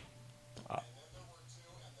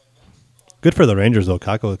 Good for the Rangers, though.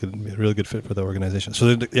 Kako could be a really good fit for the organization.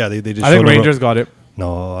 So, they just. I think Rangers got it.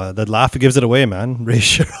 No, that laugh gives it away, man.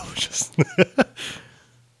 Riccio just.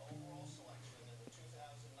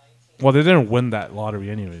 Well, they didn't win that lottery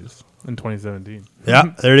anyways in 2017.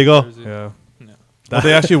 Yeah, there you go. Yeah. But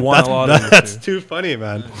they actually won a lottery. That's too funny,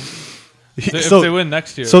 man. If they win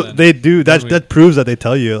next year. So they do. That proves that they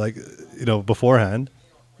tell you, like, beforehand.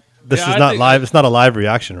 This is not live. It's not a live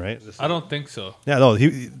reaction, right? I don't think so. Yeah, no.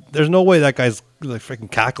 There's no way that guy's like freaking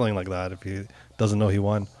cackling like that if he doesn't know he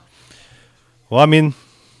won. Well, I mean,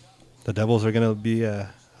 the Devils are gonna be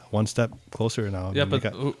one step closer now. Yeah, but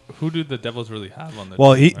who do the Devils really have on the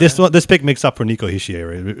Well, team, this pick makes up for Nico Hischier,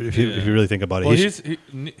 right? If you really think about it. Well,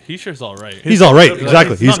 Hischier's all right. He's all right,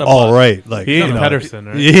 exactly. He's all right. Like he ain't Pedersen,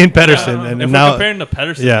 right? He ain't Pedersen, and if now we're comparing to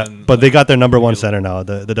Pedersen, yeah, then, but they got their number 1 center now.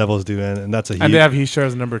 The Devils do, and that's a huge. And they have Hischier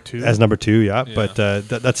as number 2. As number 2, yeah. But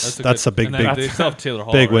that's a big they still have Taylor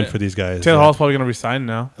Hall, big win right? for these guys. Taylor Hall's probably gonna resign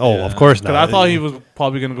now. Oh, of course not. Because I thought he was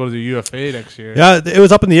probably gonna go to the UFA next year. Yeah, it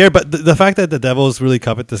was up in the air, but the fact that the Devils really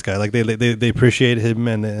covet this guy, like they appreciate him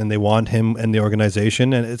and they want him and the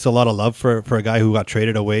organization, and it's a lot of love for a guy who got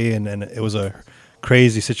traded away, and it was a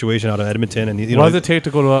crazy situation out of Edmonton. And what does it take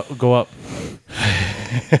to go up?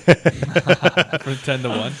 From 10 to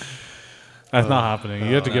 1. That's not happening.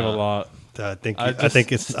 You have to give a lot. I think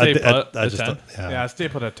it's stay put I just 10. Yeah, stay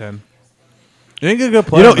put at 10. You think a good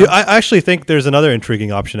player? I actually think there's another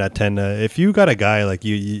intriguing option at 10. If you got a guy like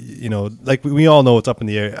you know, like we all know it's up in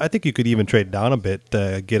the air. I think you could even trade down a bit,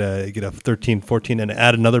 get a 13, 14, and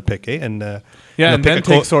add another pick, and and then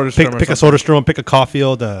take Soderstrom. Pick a Soderstrom, pick a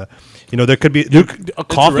Caulfield. There could be a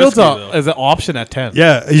Caulfield's is an option at 10.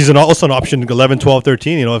 Yeah, he's also an option 11, 12,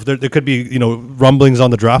 13. If there could be rumblings on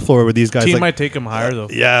the draft floor where these guys might take him higher though.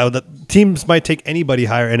 Yeah, the teams might take anybody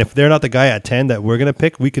higher, and if they're not the guy at 10 that we're gonna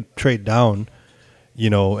pick, we could trade down.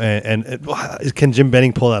 And can Jim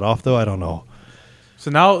Benning pull that off though? I don't know. So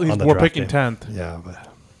now we're picking 10th. Yeah, but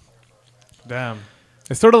damn,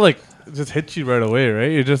 it's sort of like it just hits you right away,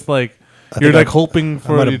 right? You're just like hoping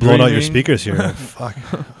for. I might have blown out your speakers here. Fuck,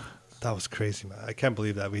 that was crazy, man. I can't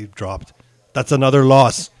believe that we dropped. That's another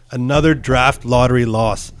loss, another draft lottery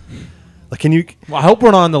loss. Like, can you? Well, I hope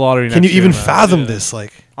we're not in the lottery. Can you even fathom this?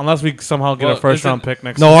 Like, unless we somehow get a first round pick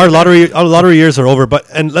next. No, year. our lottery years are over. But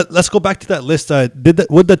let's go back to that list.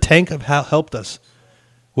 Would the tank have helped us?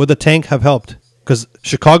 Would the tank have helped? Because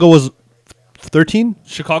Chicago was 13.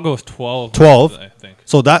 Chicago was 12. 12. I think.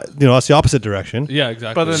 So that's the opposite direction. Yeah,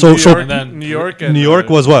 exactly. But then New York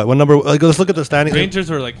was what? What number? Let's look at the standings. Rangers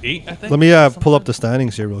were like 8, I think. Let me pull up the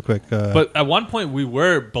standings here real quick. But at one point we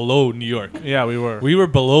were below New York. Yeah, we were. We were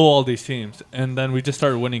below all these teams, and then we just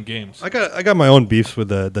started winning games. I got my own beefs with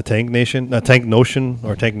the Tank Nation, Tank Notion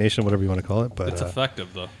or Tank Nation, whatever you want to call it. But it's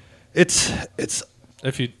effective though. It's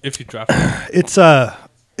if you draft it.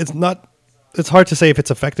 It's not. It's hard to say if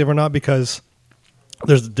it's effective or not because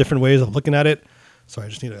there's different ways of looking at it. Sorry, I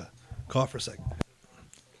just need a cough for a second.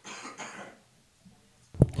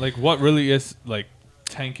 Like, what really is like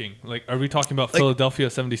tanking? Like, are we talking about Philadelphia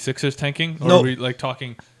 76ers tanking, or no, are we like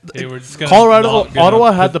talking? Hey, we're just gonna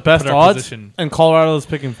Ottawa had the best odds, and Colorado is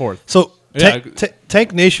picking 4th. So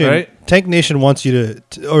Tank Nation, right? Tank Nation wants you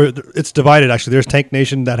to, or it's divided actually. There's Tank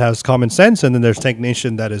Nation that has common sense, and then there's Tank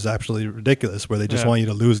Nation that is absolutely ridiculous, where they just want you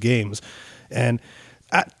to lose games, and.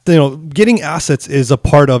 Getting assets is a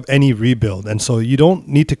part of any rebuild, and so you don't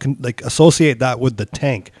need to associate that with the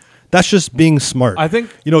tank. That's just being smart. I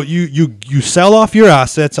think you sell off your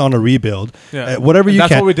assets on a rebuild, whatever you can.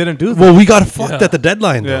 That's what we didn't do. Well, we got fucked at the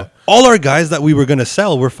deadline though. All our guys that we were going to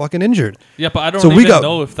sell were fucking injured. Yeah, but I don't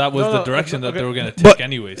know if that was the direction that they were going to take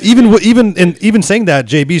anyways. Even saying that,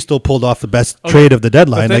 JB still pulled off the best trade of the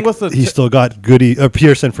deadline. He still got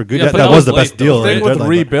Pearson for Goody. That was the best deal. The thing with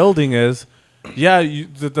rebuilding is. Yeah,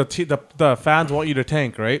 the fans want you to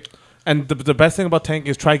tank, right? And the best thing about tank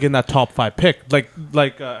is try getting that top 5 pick. Like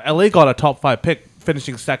LA got a top 5 pick,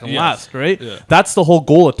 finishing second last, right? Yeah. That's the whole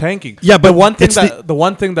goal of tanking. Yeah, but the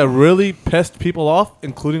one thing that really pissed people off,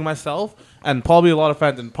 including myself and probably a lot of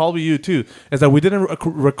fans and probably you too, is that we didn't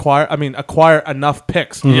acquire enough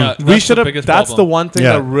picks. Mm-hmm. Yeah, we should have. That's the one thing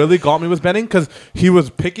that really got me with Benning, because he was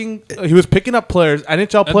picking up players,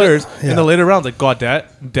 NHL players in the later rounds, like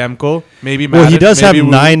Gaudette, Demko, maybe. Well, Madden, he does have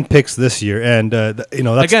 9 picks this year, and that's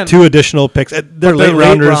again, 2 additional picks. They're late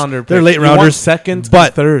rounders. They're late rounders, second,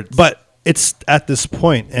 but thirds. But it's at this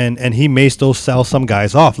point, and he may still sell some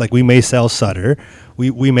guys off. Like we may sell Sutter,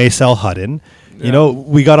 we may sell Hutton. You know,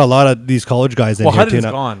 we got a lot of these college guys in here Hutton's too.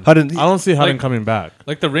 gone. Hutton, I don't see Hutton coming back.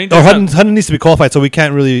 Like the Rangers. Oh, Hutton needs to be qualified, so we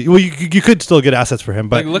can't really. Well, you could still get assets for him,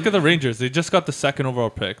 but like, look at the Rangers. They just got the 2nd overall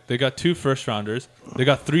pick. They got 2 first-rounders. They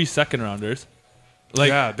got 3 second-rounders. Like,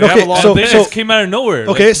 yeah, they have a lot. They just came out of nowhere.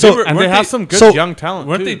 Okay, like, so they have some good young talent.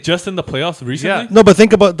 Weren't too. they just in the playoffs recently? Yeah. no. But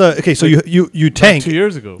think about the. Okay, so you tanked 2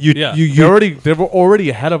 years ago. You They were already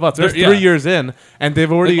ahead of us. They're 3 years in, and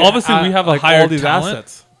they've already Like, obviously we have a higher all these talent,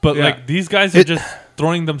 assets. but like these guys are just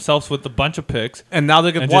throwing themselves with a bunch of picks, and now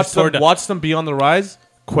they can and watch them be on the rise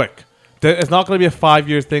quick. It's not going to be a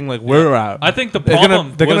 5-year thing like we're at. I think the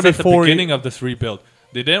problem they're was be at the beginning of this rebuild.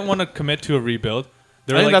 They didn't want to commit to a rebuild.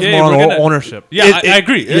 They were I think like, that's hey, more we're on gonna, ownership. Yeah, I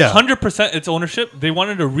agree. Yeah. 100% it's ownership. They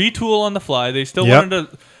wanted to retool on the fly. They still wanted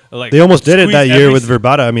to like. They almost did it squeeze that year every with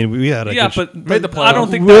Verbata. I mean, we had a good but made the playoffs. I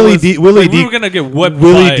don't think Willie that D. was, Willie like, D. we were gonna get whipped.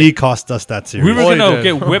 Willie by, D. cost us that series. We were Boy, gonna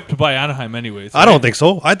did. get whipped by Anaheim anyways. I don't think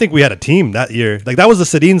so. I think we had a team that year. Like that was the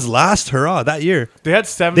Sedin's last hurrah that year. They had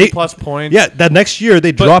 70+ points. Yeah, that next year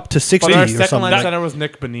they dropped to 60 But our or second something. line center was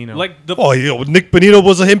Nick Bonino. Like the Nick Bonito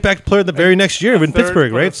was an impact player the very next year in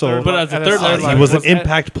Pittsburgh, right? So, but as a and third third line, he was an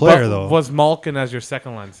impact player though. Was Malkin as your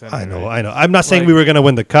second line center? I know. right? I'm not saying Like- we were gonna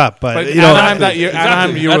win the cup, but you know, Anaheim that year.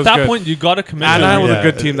 Anaheim year at was that good. point you got to commit. Anaheim was Yeah. a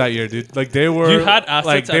good team that year, dude. Like they were. You had assets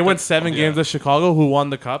like they at went the- 7 games to Chicago, who won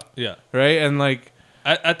the cup. Yeah. Right, and like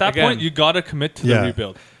At that Again. point, you got to commit to Yeah. the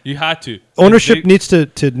rebuild. You had to. ownership They- needs to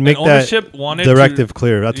make ownership that wanted directive to-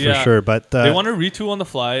 clear. That's for sure. But they want to retool on the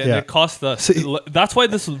fly, and yeah. it cost us. See- That's why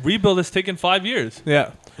this rebuild has taken 5 years. yeah.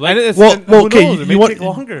 Like- and it's, well, and who okay, knows, it may you want, take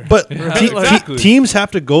longer. but Yeah, te- exactly. teams have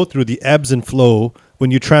to go through the ebbs and flow when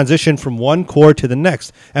you transition from one core to the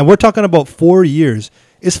next, and we're talking about 4 years.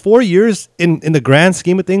 Is 4 years in the grand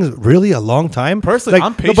scheme of things really a long time? Personally, like,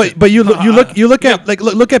 I'm no, patient. but you look at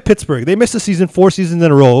look at Pittsburgh. They missed a season 4 seasons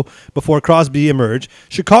in a row before Crosby emerged.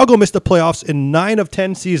 Chicago missed the playoffs in 9 of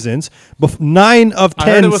 10 seasons. 9 of 10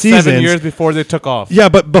 I heard it was seasons. 7 years before they took off. Yeah,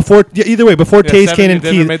 but before either way, before Yeah, Taves, 7 Kane, and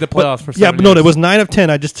they Keith never made the playoffs for 7 but no, years. it was 9 of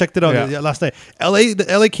 10. I just checked it out last night. The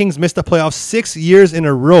LA Kings missed the playoffs 6 years in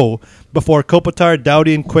a row before Kopitar,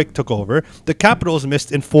 Doughty, and Quick took over. The Capitals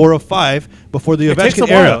missed in 4 of 5 before the It takes Ovechkin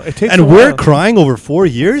a while. era. It takes And a we're while. crying over 4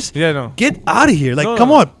 years. Yeah, no. Get out of here! Like, No, come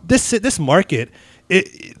no. on. This market.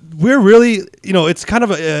 We're really, it's kind of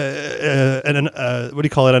what do you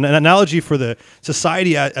call it? An analogy for the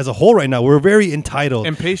society as a whole right now. We're very entitled.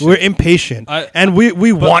 Impatient. We're impatient, and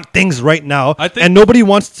we want things right now. I think- And nobody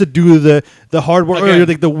wants to do the hard work or Again.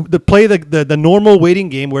 like the play the normal waiting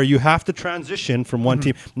game where you have to transition from one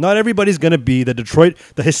team. Not everybody's going to be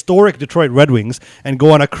the historic Detroit Red Wings and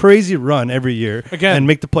go on a crazy run every year Again, and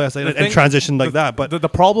make the playoffs the and thing- transition like that. But the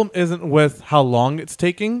problem isn't with how long it's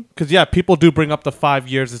taking, because people do bring up the 5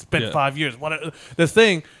 years. It's been Yeah. 5 years. This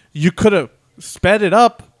thing, you could have sped it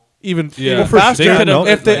up even Yeah. faster They could've-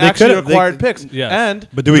 if they they actually could've- acquired picks. Yeah. And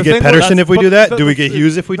But do we the get thing Pedersen if we do that? but Do we get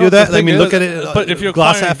Hughes if we do the that? I thing mean, look is- at it. but if you're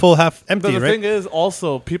glass acquiring- half full, half empty, the right? thing is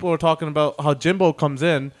also, people are talking about how Jimbo comes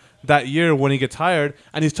in that year when he gets hired,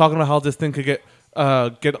 and he's talking about how this thing could get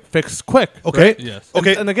fixed quick. Okay. right? Yes.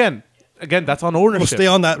 Okay. And again, that's on ownership. We'll stay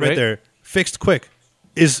on that right there. Fixed quick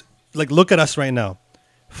is like, look at us right now.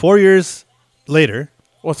 4 years later,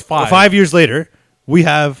 Well, it's 5. 5 years later, we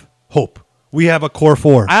have hope. We have a core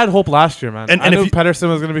 4. I had hope last year, man. And I if knew you- Pedersen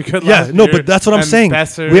was going to be good Yeah, last no, year. but that's what I'm and saying.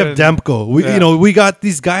 Besser We have and- Demko. Yeah. We got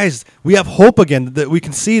these guys. We have hope again that we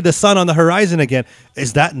can see the sun on the horizon again.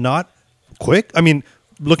 Is that not quick? I mean,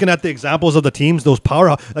 looking at the examples of the teams, those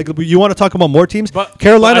power, like you want to talk about more teams. But-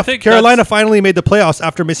 Carolina, but I think Carolina that's- finally made the playoffs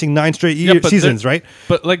after missing 9 straight but seasons, they're- right?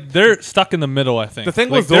 But like they're stuck in the middle. I think The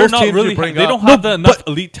thing like, with they're those not teams really. you bring They up- don't have No, enough but-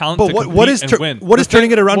 elite talent But to what compete is and win. what is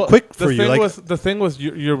turning it around Well, quick for you? Like, the thing was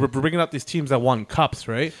you're bringing up these teams that won cups,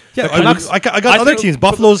 right? yeah, The Canucks- I got I other think- teams.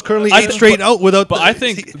 Buffalo's currently I 8 think- straight but- out without. but I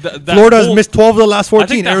think that Florida's whole- missed 12 of the last I 14.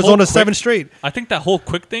 think that Arizona's whole 7 quick- straight. I think that whole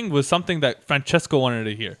quick thing was something that Francesco wanted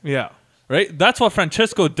to hear. yeah. Right? That's what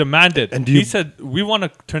Francesco demanded. And He said, "We want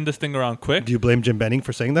to turn this thing around quick." Do you blame Jim Benning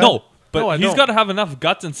for saying that? No, but No, I he's don't. got to have enough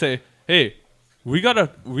guts and say, "Hey, we gotta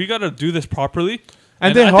do this properly."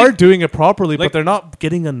 And they I are think- doing it properly, like- but they're not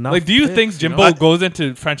getting enough. Like, do you picks, think Jimbo know? goes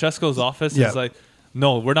into Francesco's office and Yeah. is like,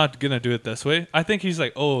 "No, we're not gonna do it this way"? I think he's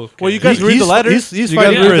like, "Oh, okay. Well, you guys He- read the he's- letters. he's you guys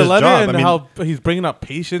fighting read for the his letter job. and I mean- how he's bringing up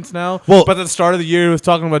patience now. Well- but at the start of the year, he was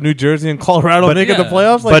talking about New Jersey and Colorado But- making the yeah.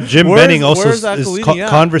 playoffs. Like, But Jim where's- Benning also where's is Aquilini at?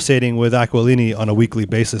 conversating with Aquilini on a weekly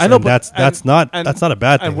basis. I know, and but- that's not and- a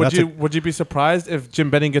bad thing. And would That's you be surprised if Jim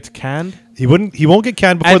Benning gets canned? He won't get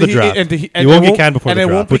canned before the draft. He won't get canned before the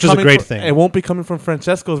draft, which is a great thing. It won't be coming from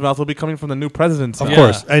Francesco's mouth. It'll be coming from the new president. Of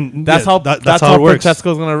course, and that's how it works.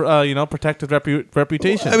 Francesco's gonna protect his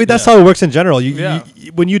reputation. I mean, that's how it works in general. You,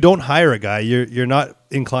 when you don't hire a guy, you're not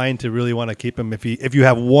inclined to really want to keep him. If you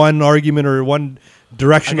have one argument or one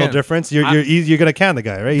directional difference, you're gonna can the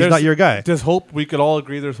guy, right? He's not your guy. There's hope. We could all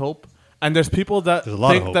agree there's hope. And there's people that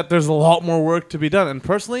think that there's a lot more work to be done. And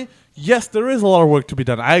personally, yes, there is a lot of work to be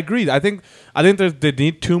done. I agree. I think they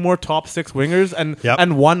need 2 more top 6 wingers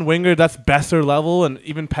and one winger that's Besser level, and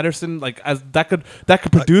even Pettersson as that could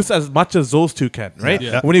produce as much as those 2 can, right?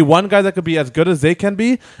 Yeah. We need one guy that could be as good as they can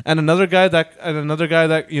be, and another guy that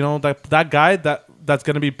that's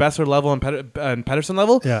going to be Besser level and Pettersson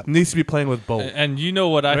level needs to be playing with both. And you know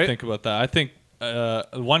what I think about that? I think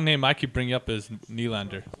one name I keep bringing up is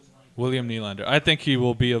Nylander. William Nylander. I think he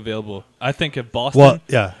will be available. I think if Boston...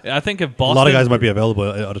 I think if Boston... A lot of guys might be available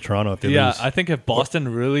out of Toronto if they lose. I think if Boston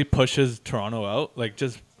really pushes Toronto out, keep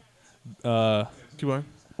going.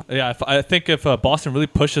 Yeah, I think if Boston really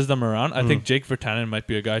pushes them around, I think Jake Virtanen might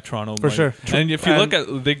be a guy Toronto for sure. And if you look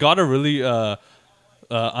at... They got to really...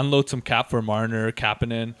 unload some cap for Marner,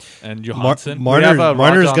 Kapanen, and Johansson.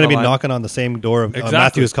 Marner is going to be knocking on the same door of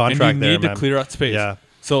Matthews' contract. And you need to clear out space. Yeah.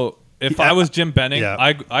 So if I was Jim Benning,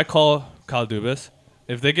 I call Kyle Dubas.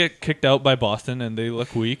 If they get kicked out by Boston and they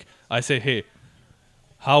look weak, I say, hey,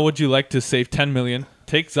 how would you like to save $10 million?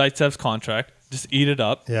 Take Zaitsev's contract, just eat it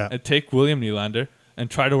up, and take William Nylander and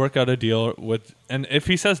try to work out a deal with. And if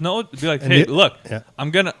he says no, be like, hey, look, I'm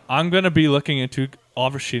gonna be looking into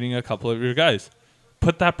offer sheeting a couple of your guys.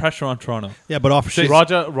 Put that pressure on Toronto. Yeah, but offer sheets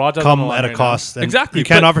come at a cost. Exactly. You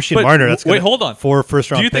can't offer sheet Marner. That's hold on. 4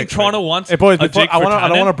 first-round Do you think picks, Toronto wants Hey, boys, a Jake Virtanen? I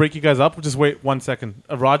don't want to break you guys up. Just wait 1 second.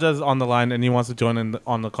 Raja's on the line, and he wants to join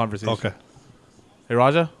on the conversation. Okay. Hey,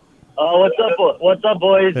 Raja? What's up,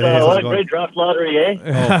 boys? Hey, what a great draft lottery, eh?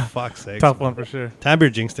 Oh, fuck's sake. Tough one for sure.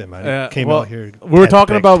 Tanbir jinxed it, man. Came out here. We were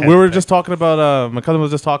just talking about, my cousin was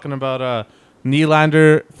just talking about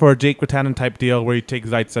Nylander for a Jake Virtanen type deal where you take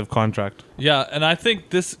Zaitsev contract. Yeah, and I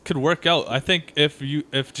think this could work out. I think if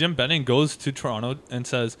Jim Benning goes to Toronto and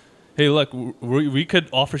says, hey, look, we could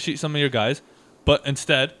offer sheet some of your guys, but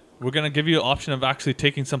instead we're going to give you an option of actually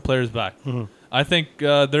taking some players back. Mm-hmm. I think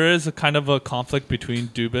there is a kind of a conflict between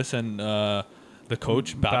Dubas and the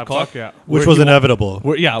coach, Babcock. Which was inevitable.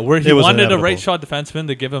 Where he wanted a right shot defenseman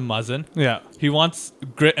to give him Muzzin. Yeah. He wants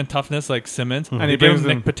grit and toughness like Simmons. Mm-hmm. And he brings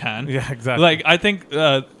Nick Patan. Yeah, exactly. I think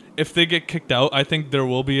if they get kicked out, I think there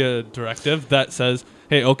will be a directive that says,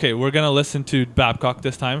 hey, okay, we're going to listen to Babcock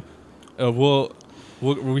this time.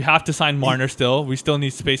 We have to sign Marner still. We still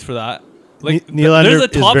need space for that.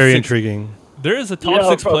 Nylander is very intriguing. There is a top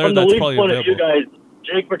 6 player that's probably available. From the Leafs' point of view, guys,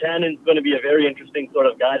 Jake Virtanen is going to be a very interesting sort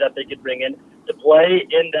of guy that they could bring in to play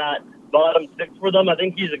in that bottom 6 for them. I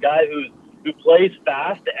think he's a guy who plays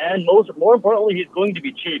fast, and more importantly, he's going to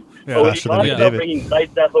be cheap. Yeah, so when you talk about bringing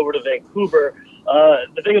Zaitsev over to Vancouver,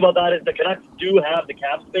 the thing about that is the Canucks do have the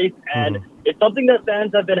cap space, and it's something that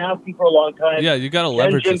fans have been asking for a long time. Yeah, you got to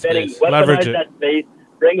leverage the space. Weaponize that space,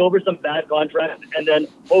 bring over some bad contracts, and then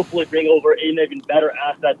hopefully bring over an even better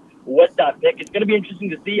asset with that pick. It's going to be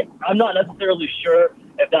interesting to see. I'm not necessarily sure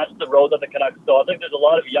if that's the road that the Canucks go. I think there's a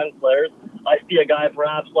lot of young players. I see a guy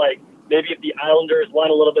perhaps maybe if the Islanders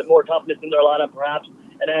want a little bit more toughness in their lineup, perhaps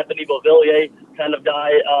an Anthony Beauvillier kind of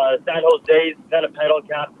guy. San Jose's kind of title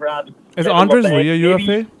cap, perhaps. Is Anders Lee a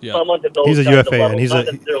UFA? Yeah. He's a UFA, and he's not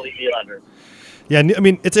necessarily Nylander. Yeah, I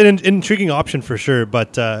mean, it's an intriguing option for sure,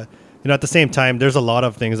 but at the same time, there's a lot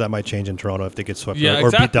of things that might change in Toronto if they get swept or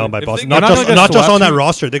beat down by Boston. Not just on that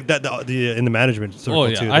roster, in the management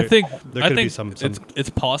circle too. I think be some. It's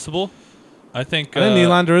possible. I think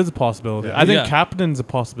Nylander is a possibility. Yeah. I think Kapanen's a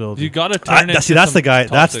possibility. You got to turn it. That's the guy.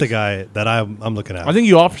 That's the guy that I'm looking at. I think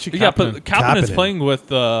you offer Kapanen. Yeah, but Kapanen's playing with.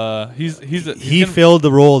 He filled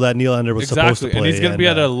the role that Nylander was supposed to play, and he's going to be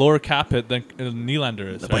at a lower cap hit than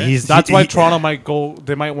Nylander is. But that's why Toronto might go.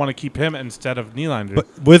 They might want to keep him instead of Nylander. But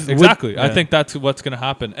I think that's what's going to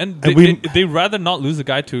happen, and they rather not lose a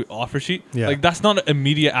guy to offer sheet. Yeah. Like that's not an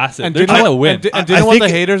immediate asset. And they're trying to win. And do you know what the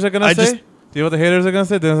haters are going to say? Do you know what the haters are going to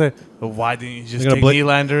say? They're going to say, well, why didn't you just take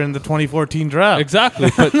Nylander in the 2014 draft? Exactly.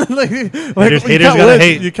 But haters going to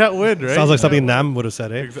hate. You can't win, right? Sounds like something Nam would have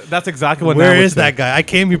said, eh? That's exactly what Where Nam is that guy? I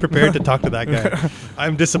came here prepared to talk to that guy.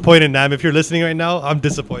 I'm disappointed, Nam. If you're listening right now, I'm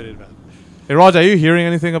disappointed, man. Hey, Raj, are you hearing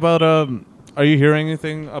anything about Jake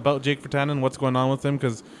Virtanen? What's going on with him?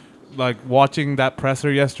 Because watching that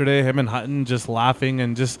presser yesterday, him and Hutton just laughing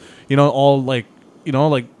and just, all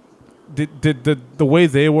the way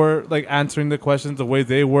they were like answering the questions, the way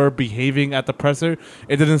they were behaving at the presser,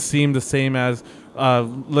 it didn't seem the same as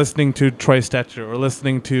listening to Troy Stetcher or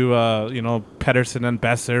listening to Pedersen and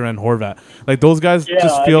Besser and Horvat. Like those guys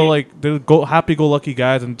just feel like they're happy-go-lucky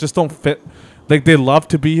guys and just don't fit. Like they love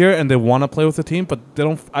to be here and they want to play with the team, but they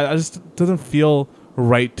don't. I just doesn't feel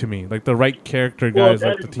right to me. Like the right character guys,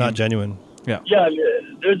 like the team. Not genuine. Yeah.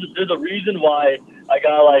 There's a reason why a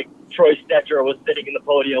guy like Troy Stetcher was sitting in the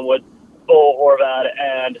podium with Bo Horvat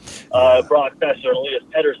and Brock Besser and Elias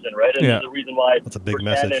Pettersson, right? And there's a reason why that's a big Bertan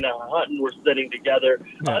message. and Hutton were sitting together.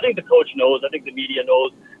 I think the coach knows. I think the media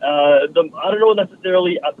knows. I don't know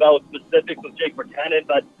necessarily about specifics with Jake Bertanen,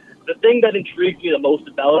 but the thing that intrigues me the most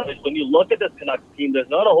about it is when you look at this Canucks team, there's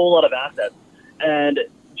not a whole lot of assets. And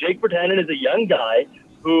Jake Bertanen is a young guy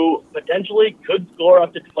who potentially could score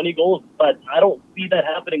up to 20 goals, but I don't see that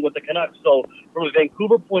happening with the Canucks. So from a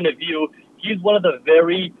Vancouver point of view, he's one of the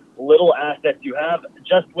very little assets you have.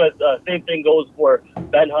 Just with same thing goes for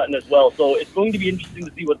Ben Hutton as well. So it's going to be interesting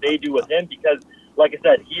to see what they do with him because, like I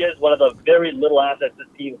said, he is one of the very little assets this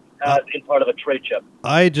team has in part of a trade chip.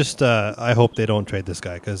 I just I hope they don't trade this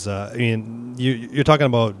guy because I mean you're talking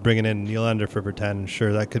about bringing in Nylander for Bertanen.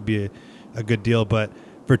 Sure, that could be a good deal, but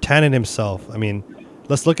Bertanen himself, I mean,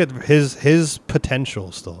 let's look at his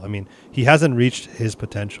potential still. I mean, he hasn't reached his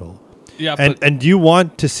potential. Yeah, and do you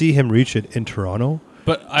want to see him reach it in Toronto?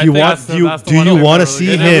 But do you want to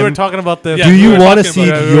see him? We were talking about this. Do you want to see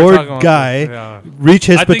your guy reach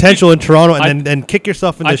his potential in Toronto and then kick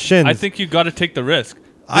yourself in the shins? I think you got to take the risk.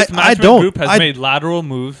 This I don't. Group has made lateral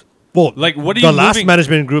moves. Well, like what are you? The last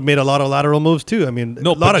management group made a lot of lateral moves too. I mean,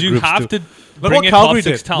 no, a lot but of you groups have too. to look bring what in Calgary top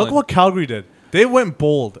six did. talent. Look what Calgary did. They went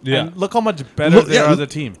bold. Yeah. And look how much better they are as a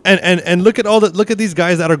team. And look at these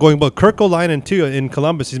guys that are going. But Kirk O'Leinen too in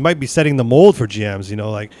Columbus, he might be setting the mold for GMs.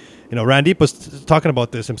 Randeep was talking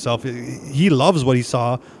about this himself. He loves what he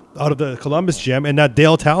saw out of the Columbus GM, and that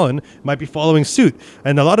Dale Talon might be following suit.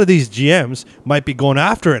 And a lot of these GMs might be going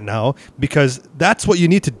after it now because that's what you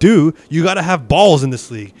need to do. You got to have balls in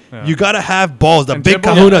this league. Yeah. You got to have balls, the big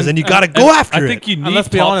kahunas, and you got to go after it. I think you need. Let's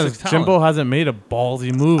be honest, Jimbo hasn't made a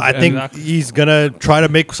ballsy move. I think he's gonna try to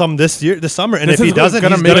make some this summer, and if he doesn't,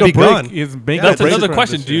 he's gonna be gone. That's another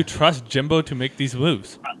question. Do you trust Jimbo to make these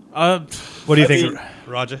moves? What do you think,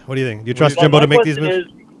 Roger? What do you think? Do you trust Jimbo to make these moves?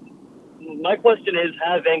 My question is,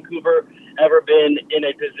 has Vancouver ever been in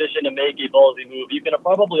a position to make a ballsy move? You can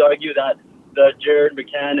probably argue that the Jared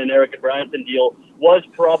McCann and Eric Branson deal was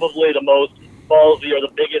probably the most ballsy or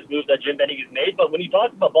the biggest move that Jim Benning has made. But when you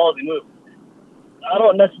talk about ballsy moves, I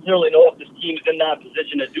don't necessarily know if this team is in that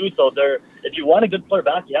position to do so. If you want a good player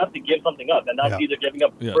back, you have to give something up, and that's either giving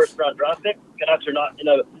up first-round draft picks. Canucks are not in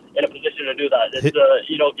a position to do that.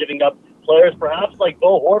 It's giving up players, perhaps like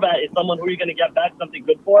Bo Horvat is someone who you're going to get back something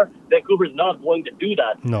good for. Vancouver's not going to do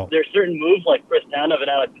that. No. There's certain moves like Chris Tanev and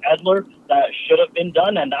Alex Edler that should have been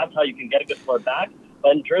done, and that's how you can get a good player back.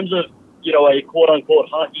 But in terms of a quote-unquote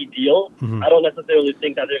hockey deal, I don't necessarily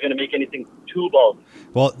think that they're going to make anything too bold.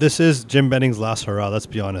 Well, this is Jim Benning's last hurrah, let's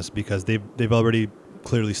be honest, because they've already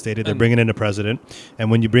clearly stated they're bringing in a president,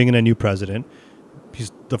 and when you bring in a new president,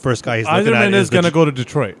 he's the first guy he's looking at is going to go to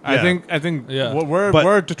Detroit. Yeah. I think.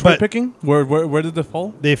 Where Detroit picking? Where did they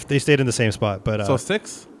fall? They stayed in the same spot, but so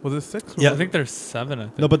 6. Was it 6? Yeah, I think there's 7. I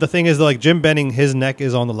think. No, but the thing is, like Jim Benning, his neck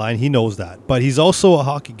is on the line. He knows that, but he's also a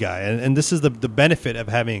hockey guy, and this is the benefit of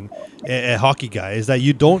having a hockey guy is that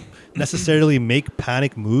you don't necessarily make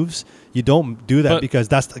panic moves. You don't do that because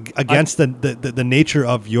that's against the nature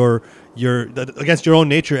of your against your own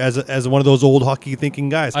nature as one of those old hockey thinking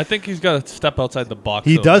guys. I think he's got to step outside the box.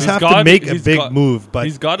 He does have to make a big move, but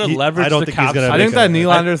he's got to leverage the cap. I think that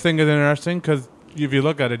Nylander thing is interesting because if you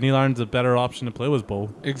look at it, Nylander's a better option to play with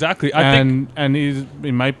Bo. Exactly, and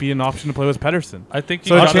he might be an option to play with Pettersson. I think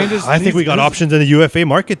so. I think we got options in the UFA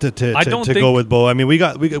market to go with Bo. I mean, we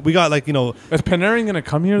got like Is Panarin going to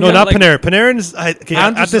come here? No, not Panarin. Panarin's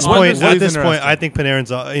at this point. I think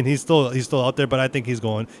Panarin's and he's still out there, but I think he's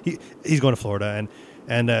going to Florida,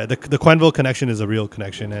 and the Quenneville connection is a real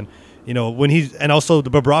connection, and. And also the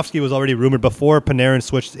Bobrovsky was already rumored before Panarin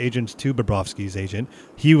switched agents to Bobrovsky's agent.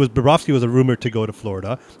 Bobrovsky was a rumor to go to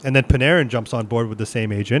Florida, and then Panarin jumps on board with the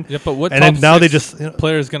same agent. Yeah, but what? And then now they just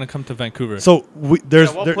player is going to come to Vancouver. So what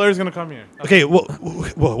player is going to come here? Okay, well,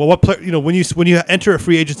 what player? When you enter a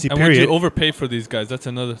free agency and period, would you overpay for these guys? That's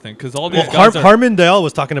another thing because all these guys. Harmon Dale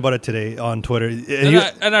was talking about it today on Twitter,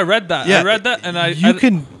 and I read that. Yeah, I read that, and I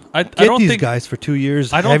can. I don't these think, guys for 2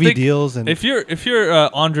 years, heavy deals, and if you're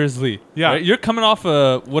Andres Lee, right, you're coming off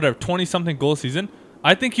a 20-something goal season.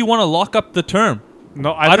 I think you want to lock up the term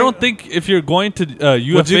No, I don't think if you're going to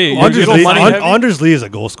UFA, Anders Lee is a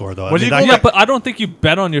goal scorer, though. But I don't think you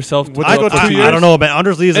bet on yourself. I don't know, man.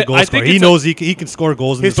 Anders Lee is a goal scorer. He knows he can score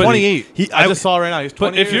goals. He's 28. I just saw right now. He's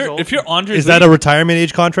 28 years old. If you're Anders Lee, is that a retirement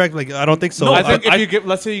age contract? Like, I don't think so. No, I think if you give,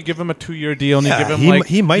 let's say you give him a 2-year deal and you give him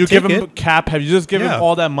he might you take give him it. cap. Have you just give him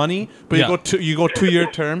all that money? But you go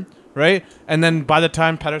 2-year term. Right, and then by the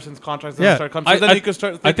time Pettersson's contract start coming, then you can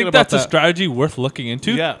start. I think that's a strategy worth looking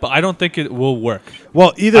into. Yeah, but I don't think it will work.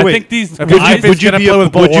 Well, either way, I think these guys would you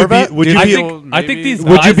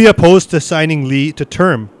be opposed to signing Lee to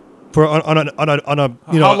term for on a a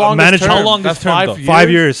management? How long is term? 5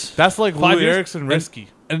 years. That's like Louis Eriksson risky.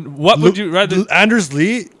 And what would you rather? Anders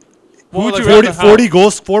Lee. Who would you rather 40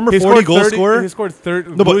 goals, former 40 goal scorer. He scored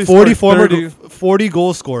 30. No, but 40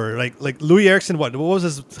 goal scorer. Like Louis Eriksson, what was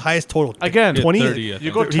his highest total? Again, 20. 30,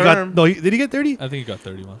 you go term. Did he get 30? I think he got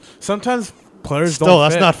 30 once. Sometimes players still don't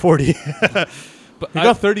that's fit. not 40. But he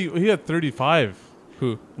got 30. He had 35.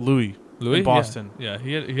 Who? Louis in Boston. Yeah,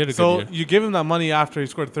 he had a good year. So you give him that money after he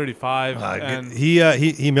scored 35. And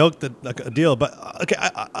he milked a deal. But okay,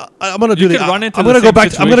 I'm gonna do the. I'm gonna go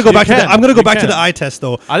back to the eye test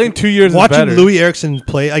though. I think 2 years. Watching Louis Eriksson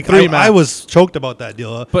play, I was choked about that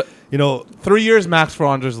deal. But 3 years max for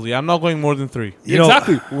Anders Lee. I'm not going more than 3.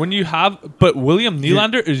 Exactly. When you have, but William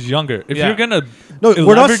Nylander is younger. If you're gonna,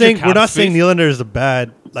 we're not saying Nylander is a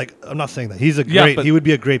bad. Like, I'm not saying that he's he would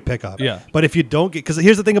be a great pickup. Yeah. But if you don't get, because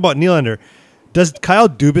here's the thing about Nylander, does Kyle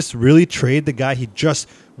Dubas really trade the guy he just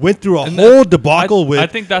went through a whole debacle with? I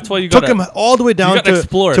think that's why you took him all the way down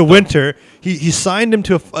to winter. He signed him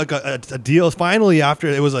to a deal finally after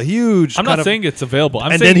it was a huge. I'm not saying it's available.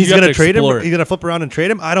 And then he's going to trade him. He's going to flip around and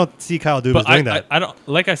trade him. I don't see Kyle Dubas doing that. I don't.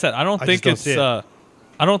 Like I said, I don't think it's.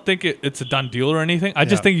 I don't think it's a done deal or anything. I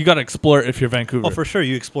just think you got to explore it if you're Vancouver. Oh, for sure,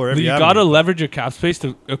 you explore every. You got to leverage your cap space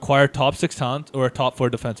to acquire top 6 talent or a top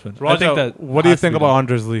 4 defenseman. Roger, I think that. What do you think about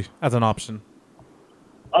Anders Lee as an option?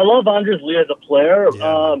 I love Anders Lee as a player.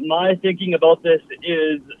 Yeah. My thinking about this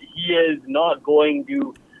is he is not going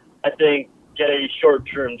to, I think, get a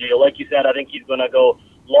short-term deal. Like you said, I think he's going to go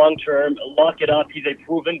long-term, lock it up. He's a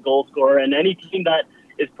proven goal scorer, and any team that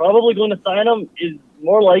is probably going to sign him is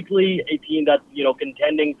more likely a team that's,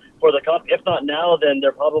 contending for the cup. If not now, then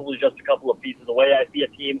they're probably just a couple of pieces away. I see a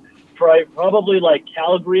team probably like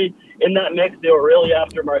Calgary in that mix. They were really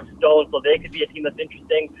after Mark Stone, so they could be a team that's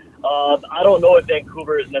interesting. I don't know if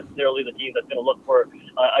Vancouver is necessarily the team that's going to look for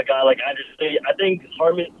a guy like Anders Lee. I think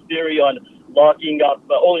Harman's theory on locking up,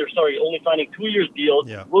 only signing 2 years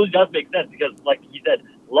deals really does make sense because, like he said,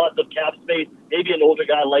 lots of cap space. Maybe an older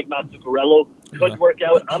guy like Matt Zuccarello could work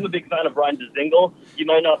out. I'm a big fan of Brian DeZingle. He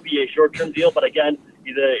might not be a short-term deal, but again,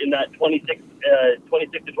 he's in that 26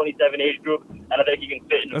 to 27 age group, and I think he can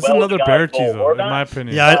fit in That's well another with Berti, though, in my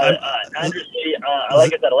opinion. Yeah, Anders Lee,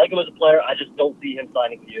 like I said, I like him as a player. I just don't see him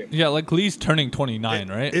signing here. Yeah, like Lee's turning 29,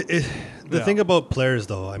 right? The thing about players,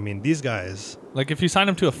 though, I mean, these guys. Like if you sign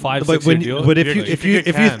him to a 5-6 year deal, but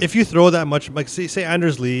if you throw that much, like say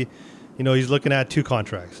Anders Lee, he's looking at 2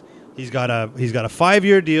 contracts. He's got a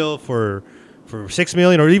 5-year deal for $6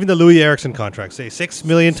 million, or even the Louis Eriksson contract, say $6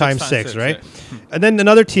 million times 6, right? And then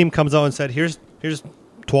another team comes out and said, here's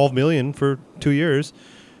 $12 million for 2 years,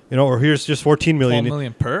 or here's just $14 million. $12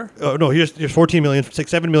 million per? No, here's $14 million,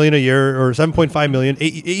 $7 million a year, or $7.5 million,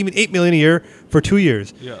 even $8 million a year for 2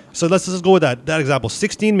 years. Yeah. So let's just go with that example: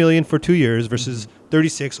 $16 million for 2 years versus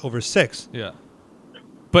 $36 over 6. Yeah.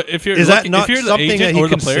 But if you're if you're the agent or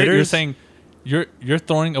the player, you're saying you're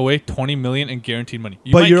throwing away $20 million in guaranteed money.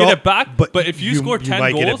 You might get it back, but if you score 10 goals, you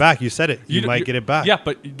might get it back. You said it. You might get it back. Yeah,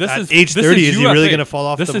 but this is age 30. Is he really going to fall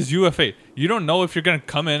off? This is UFA. You don't know if you're going to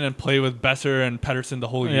come in and play with Besser and Pettersson the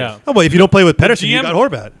whole year. Yeah. Oh, but if you don't play with Pettersson, you got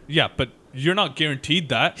Horvat. Yeah, but you're not guaranteed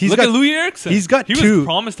that. Look at Louis Eriksson. He was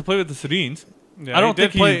promised to play with the Sedins. Yeah, I don't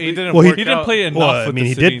think he didn't play enough. I mean,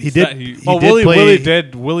 he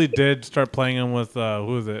did. Willie did start playing him with who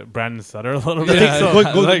was it? Brandon Sutter a little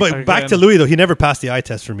bit. But back to Louis though, he never passed the eye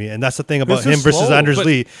test for me, and that's the thing about him versus Anders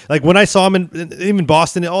Lee. Like when I saw him in even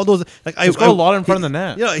Boston, all those he's got a lot in front of the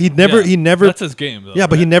net. Yeah, he never. That's his game, though. Yeah,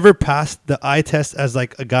 but he never passed the eye test as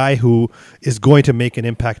like a guy who is going to make an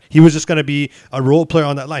impact. He was just going to be a role player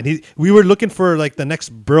on that line. We were looking for like the next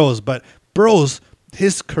Burrows, but Burrows,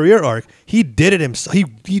 his career arc, he did it himself. He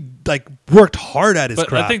like worked hard at his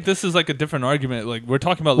craft. But I think this is like a different argument. Like we're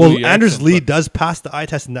talking about. Well, Anders Lee does pass the eye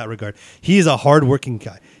test in that regard. He's a hardworking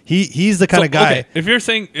guy. He's the kind of guy. Okay, if you're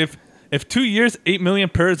saying if 2 years, $8 million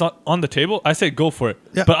per is on the table, I say go for it.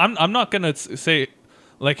 Yeah. But I'm not gonna say.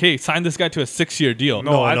 Like, hey, sign this guy to a 6-year deal.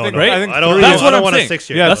 No, right? I think that's what I'm saying. 6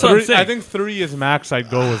 years. Yeah, that's what I'm saying. I think 3 is max.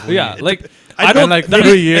 I'd go with. Yeah, like I don't like that-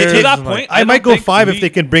 3 years. To that and, point, I don't might go think 5 Lee- if they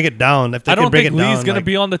can bring it down. If they I can don't bring think it down, Lee's going to like,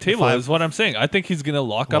 be on the table. 5. Is what I'm saying. I think he's going to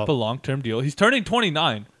lock up a long-term deal. He's turning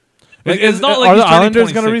 29. Is, It's not like are he's the turning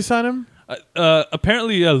Islanders going to 26. re-sign him?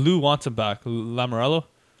 Apparently, Lou wants him back. Lamorello.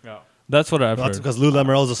 Yeah. That's what I've That's heard. because Lou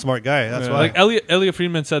Lamoriello is a smart guy. That's why. Like Elliot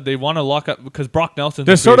Friedman said, they want to lock up because Brock Nelson's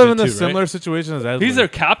They're a free sort of in agent a too, similar right? situation as Edler. He's their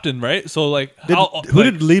captain, right? So like, Who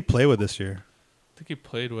did Lee play with this year? I think he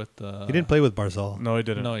played with. He didn't play with Barzal. No, he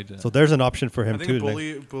didn't. No, he didn't. So there's an option for him I too.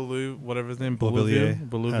 think whatever his name, Beauvillier.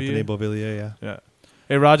 Beauvillier. Anthony Beauvillier, yeah. Yeah.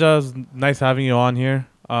 Hey, Raja, it's nice having you on here.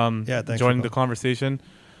 Yeah, thanks joining for the conversation.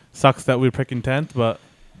 Sucks that we're picking 10th, but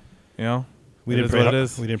you know, We it didn't is pray. what it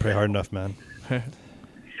is. We didn't pray hard enough, man.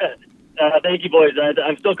 Thank you, boys.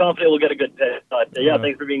 I'm still confident we'll get a good pick. But yeah,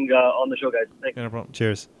 thanks for being on the show, guys. Thanks. Yeah, no problem.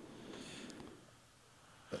 Cheers.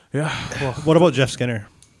 Yeah. Well, What about Jeff Skinner?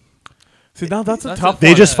 see, now that's a tough They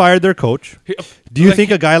one. just fired their coach. He- Do you like,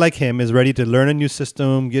 think a guy like him is ready to learn a new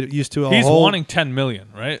system, get used to a he's whole? wanting 10 million,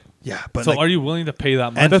 right? Yeah, but So like, are you willing to pay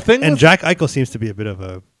that much? and The thing and with- Jack Eichel seems to be a bit of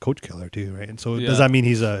a coach killer too, right? And so Yeah. does that mean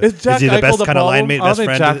he's a Is Jack is he the Eichel best the kind of line problem? mate, I don't best think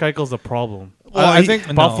friend? Jack Eichel's the problem. Well, I he- think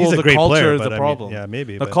no. Buffalo, He's a the great culture player, is but the I mean, problem. yeah,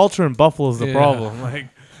 maybe, The but- culture in Buffalo is the Yeah. problem. Like,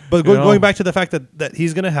 But you know. going back to the fact that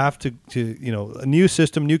he's going to have to a new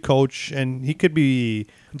system, new coach, and he could be.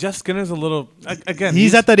 Jeff Skinner's a little again.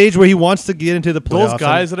 He's at that age where he wants to get into the playoffs. those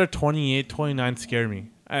guys that are 28, 29 scare me.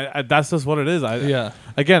 That's just what it is. Yeah.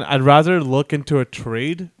 Again, I'd rather look into a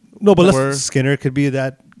trade. No, but where- Skinner could be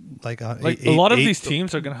that like a lot of these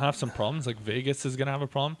teams are going to have some problems. Like Vegas is going to have a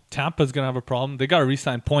problem. Tampa's going to have a problem. They got to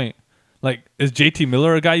re-sign Point. Like, is JT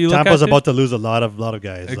Miller a guy you look at? Tampa's too? about to lose a lot of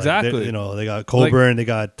guys. Like, Exactly. they got Coburn. They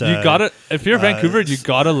got you gotta if you're Vancouver, you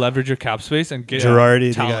gotta leverage your cap space and get Girardi.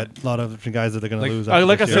 They talent. got a lot of different guys that they're going to lose. like I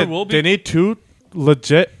after this said, year. they need 2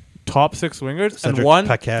 legit top 6 wingers Cedric and one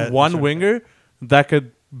Paquette. winger that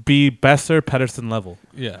could be Besser, Pedersen level.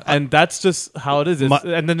 Yeah. And that's just how it is.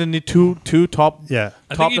 And then they need two top. Yeah.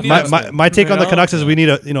 I top think you need defensemen. My take on the You know? Canucks is we need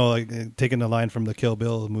taking the line from the Kill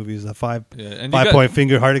Bill movies, the and you 5-point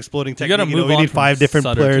finger heart exploding you gotta technique. move We on need from 5 different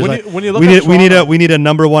Sutter, players. too. When Like, you- when you look we at need Toronto- we need a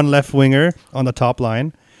number 1 left winger on the top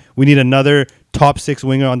line. We need another top 6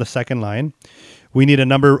 winger on the second line. We need a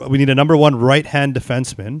number 1 right-hand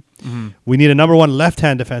defenseman. Mm-hmm. We need a number 1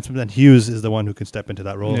 left-hand defenseman, and Hughes is the one who can step into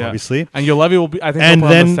that role, Yeah. obviously. And Yolevi will be. I think. And he'll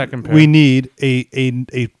play on the then second pair. we need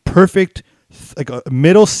a perfect like a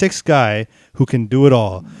middle 6 guy who can do it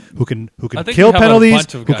all, who can I think kill we have a penalties,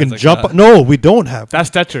 bunch of who guys can like jump. that. No, we don't have. That's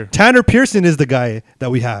Stetcher. Tanner Pearson is the guy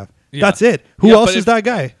that we have. Yeah. That's it. Who Yeah, else but is that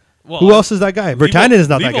guy? Well, Who else is that guy? Vertanen is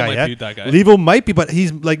not that Levo guy might yet. be that guy. Levo might be, but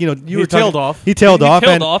he's like He tailed off. He tailed He off.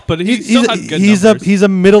 tailed and off, but he still had good numbers. he's a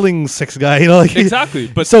middling 6 guy. You know, like Exactly,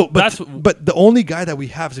 but but the only guy that we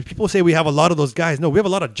have is people say we have a lot of those guys. No, we have a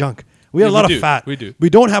lot of junk. We have a Yeah, lot we of do. fat. We do. We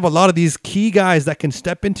don't have a lot of these key guys that can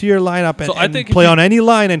step into your lineup and, So I think if play you- on any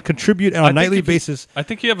line and contribute on I a think nightly if you- basis. I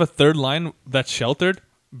think you have a third line that's sheltered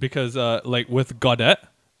because, like with Gaudette,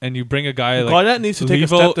 and you bring a guy like Gaudette needs to take a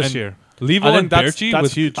Levo step this and- year. Levo I think and that's Berchi that's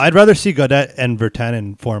with huge. I'd rather see Gaudette and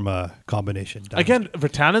Vertanen form a combination. Again,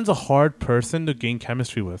 Vertanen's a hard person to gain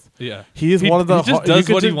chemistry with. Yeah. He is He- one of the. he just hard- does you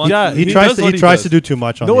could what he just- wants Yeah, to he he tries does to what he he tries does. to do too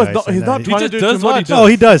much on No, the it's ice. not, he's and, not he trying to just do does too what he much. does. No,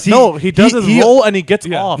 he does. No, he does his he- role and he gets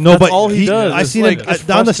Yeah. off. No, That's but all he does. I've It's seen like, him it's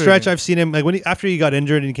down the stretch. frustrating. I've seen him like after he got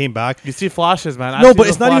injured and he came back. You see flashes, man. I No, see but the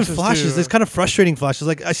it's not even flashes flashes. too. It's kind of frustrating flashes.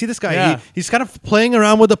 Like I see this guy. Yeah. He's kind of playing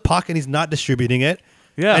around with the puck and he's not distributing it.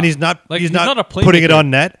 Yeah. and he's not. Like, he's he's not a putting it playmaker.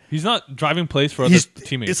 on net. He's not driving plays for other He's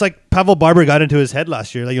teammates. It's like Pavel Barber got into his head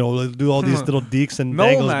last year. Like do all these little deeks and No,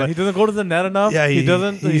 dangles. man, but he doesn't go to the net enough. Yeah, he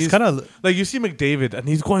doesn't. he's kinda- like you see McDavid, and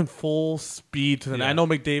he's going full speed to the net. Yeah. I know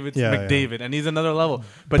McDavid's Yeah, McDavid, and he's another level.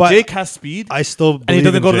 But, But Jake has speed. I still and he believe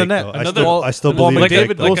doesn't in go to the Jake, net. though. Another- I still well, believe in McDavid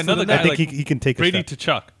Jake, though. goes to another the guy. net. I think he can take a Brady step.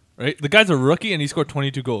 Tkachuk, right? The guy's a rookie and he scored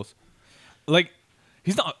 22 goals. Like,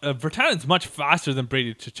 he's not. Vertanen's much faster than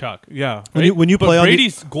Brady Tkachuk. Yeah. When you but play on the-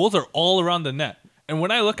 Brady's goals are all around the net. And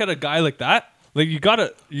when I look at a guy like that, like you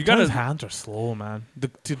gotta. His hands are slow, man. The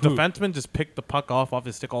defenseman just pick the puck off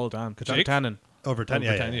his stick all the time. Jake? Tannen. Over 10,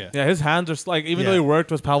 yeah. yeah. Yeah, his hands are like even though Yeah. he worked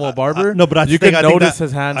with Pavel Barber. No, but I you think, can I think notice that,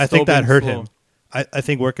 his hands. I still think that being hurt slow. him. I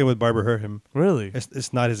think working with Barber hurt him. Really?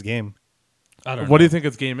 It's not his game. I don't What do know. you think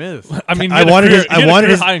his game is? I mean, I wanted his- I wanted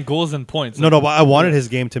his- high in goals and points. No, but I wanted his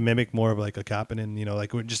game to mimic more of like a Kapanen,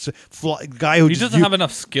 like just a guy who he just doesn't have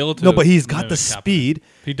enough skill to. No, but he's got the mimic Kapanen. speed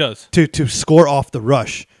He does. to score off the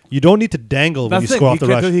rush. You don't need to dangle when you score off the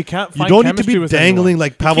rush. He can't You find don't need to chemistry be with dangling anyone.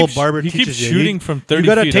 like Pavel Barber He teaches keeps you. shooting from 30 You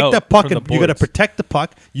got to feet take out that puck from and the you got to boards. protect the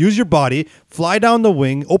puck. Use your body, fly down the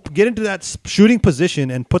wing, get into that shooting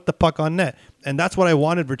position, and put the puck on net. And that's what I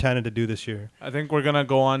wanted Virtanen to do this year. I think we're gonna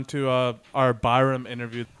go on to our Byram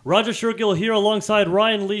interview. Roger Shergill here alongside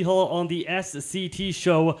Ryan Lehal on the SCT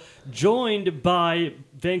show, joined by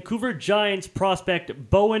Vancouver Giants prospect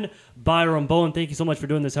Bowen Byram. Bowen, thank you so much for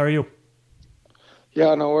doing this. How are you?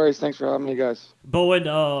 Yeah, no worries. Thanks for having me, guys. Bowen,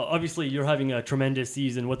 obviously you're having a tremendous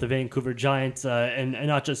season with the Vancouver Giants, and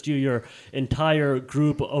not just you, your entire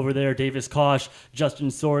group over there, Davis Kosh, Justin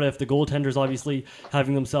Sordiff, the goaltenders obviously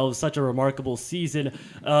having themselves such a remarkable season.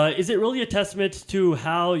 Is it really a testament to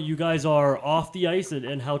how you guys are off the ice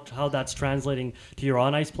and how that's translating to your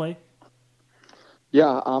on-ice play?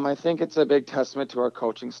 Yeah, I think it's a big testament to our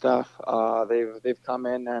coaching staff. They've come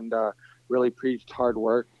in and really preached hard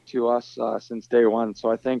work to us since day one. So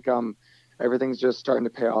I think everything's just starting to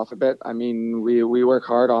pay off a bit. I mean, we work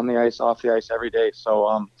hard on the ice, off the ice every day.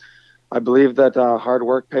 So I believe that hard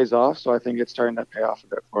work pays off. So I think it's starting to pay off a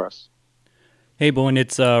bit for us. Hey, Bowen,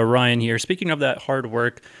 it's Ryan here. Speaking of that hard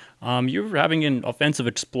work, you're having an offensive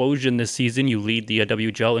explosion this season. You lead the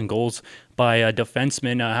WHL in goals by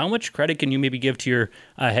defensemen. How much credit can you maybe give to your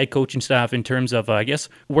head coaching staff in terms of, I guess,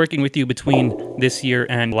 working with you between this year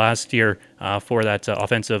and last year for that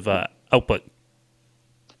offensive output?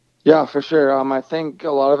 Yeah, for sure. I think a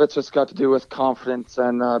lot of it's just got to do with confidence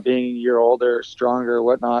and being a year older, stronger,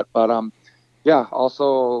 whatnot. But yeah,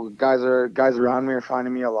 also guys around me are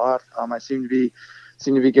finding me a lot. I seem to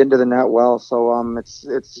be getting to the net well, so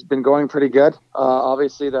it's been going pretty good.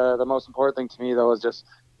 Obviously, the most important thing to me though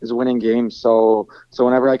is winning games. So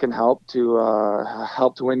whenever I can help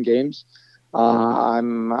to win games,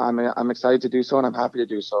 I'm excited to do so, and I'm happy to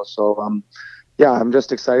do so. So yeah, I'm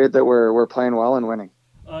just excited that we're playing well and winning.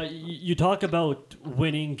 You talk about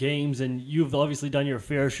winning games, and you've obviously done your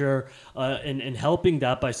fair share in helping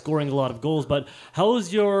that by scoring a lot of goals. But how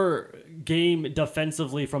is your game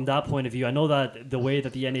defensively from that point of view? I know that the way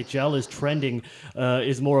that the NHL is trending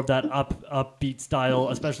is more of that upbeat style,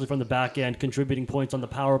 especially from the back end, contributing points on the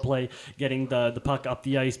power play, getting the puck up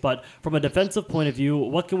the ice. But from a defensive point of view,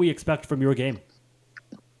 what can we expect from your game?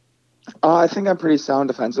 I think I'm pretty sound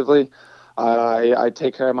defensively. I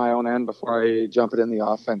take care of my own end before I jump it in the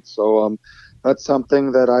offense. So that's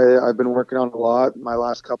something that I've been working on a lot my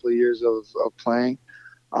last couple of years of playing.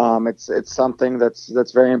 It's something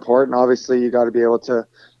that's very important. Obviously, you got to be able to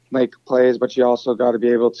make plays, but you also got to be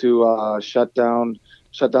able to shut down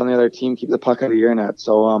the other team, keep the puck out of your net.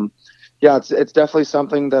 So yeah, it's definitely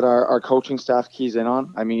something that our coaching staff keys in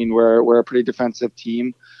on. I mean, we're a pretty defensive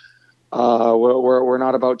team. We're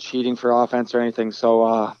not about cheating for offense or anything.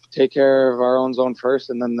 So take care of our own zone first,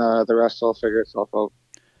 and then the rest will figure itself out.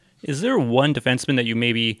 Is there one defenseman that you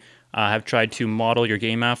maybe have tried to model your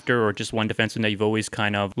game after, or just one defenseman that you've always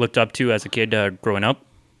kind of looked up to as a kid growing up?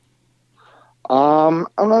 I'm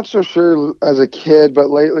not so sure as a kid, but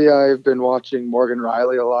lately I've been watching Morgan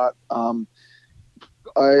Riley a lot.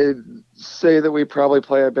 I say that we probably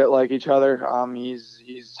play a bit like each other.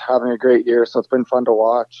 He's having a great year, so it's been fun to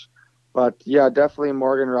watch. But yeah, definitely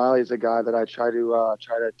Morgan Riley is a guy that I try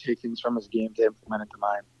to take things from his game to implement into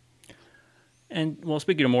mine. And well,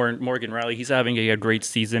 speaking of Morgan Riley, he's having a great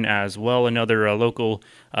season as well. Another local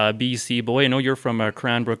BC boy. I know you're from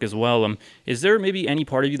Cranbrook as well. Is there maybe any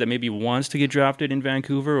part of you that maybe wants to get drafted in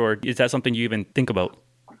Vancouver, or is that something you even think about?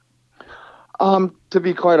 To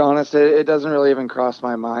be quite honest, it doesn't really even cross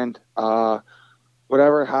my mind.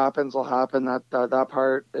 Whatever happens will happen. That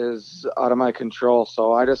part is out of my control.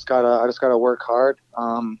 So I just gotta work hard.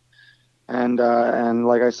 And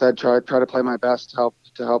like I said, try to play my best to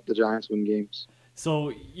help the Giants win games.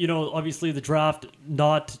 So, obviously the draft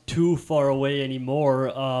not too far away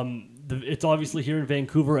anymore. It's obviously here in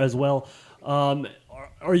Vancouver as well.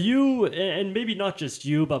 Are you, and maybe not just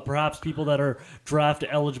you, but perhaps people that are draft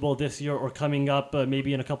eligible this year or coming up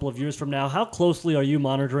maybe in a couple of years from now, how closely are you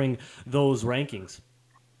monitoring those rankings?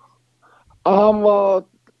 Well,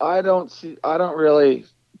 I don't really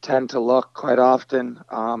tend to look quite often.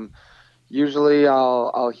 Usually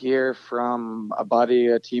I'll hear from a buddy,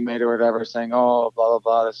 a teammate or whatever saying, oh, blah, blah,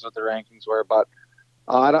 blah, this is what the rankings were. But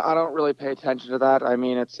I don't really pay attention to that. I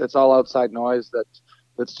mean, it's all outside noise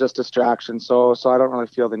that's just distraction. So I don't really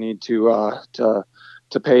feel the need to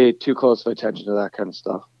pay too close of attention to that kind of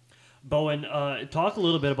stuff. Bowen, talk a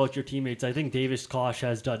little bit about your teammates. I think Davis Kosh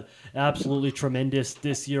has done absolutely tremendous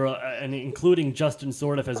this year, and including Justin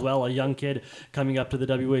Sordiff as well, a young kid coming up to the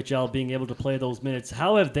WHL, being able to play those minutes.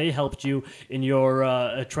 How have they helped you in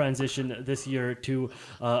your transition this year to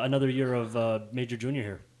another year of major junior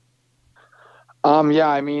here? Yeah,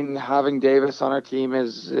 I mean, having Davis on our team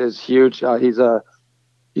is huge.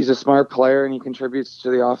 He's a smart player and he contributes to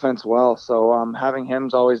the offense well. So having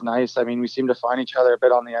him's always nice. I mean, we seem to find each other a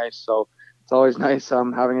bit on the ice, so it's always nice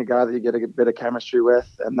having a guy that you get a bit of chemistry with.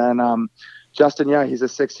 And then Justin, yeah, he's a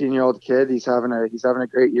 16-year-old kid. He's having a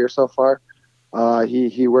great year so far.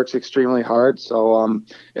 He works extremely hard, so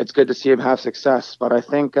it's good to see him have success. But I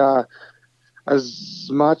think as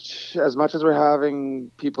much as we're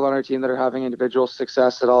having people on our team that are having individual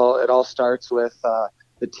success, it all starts with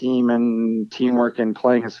the team and teamwork and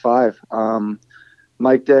playing as five.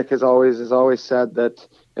 Mike Dick has always said that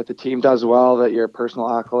if the team does well, that your personal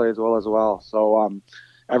accolades will as well. So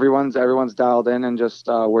everyone's dialed in and just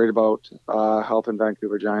worried about helping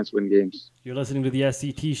Vancouver Giants win games. You're listening to the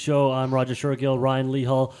SCT show. I'm Roger Shergill, Ryan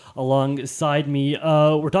Lehall alongside me.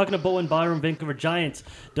 We're talking to Bowen Byram, Vancouver Giants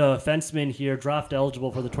defenseman here, draft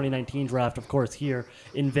eligible for the 2019 draft, of course, here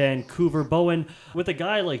in Vancouver. Bowen, with a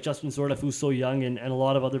guy like Justin Sordoff, who's so young, and a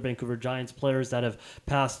lot of other Vancouver Giants players that have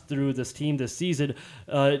passed through this team this season,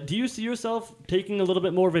 do you see yourself taking a little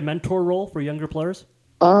bit more of a mentor role for younger players?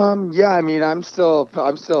 Yeah, I mean, I'm still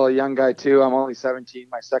a young guy too. I'm only 17,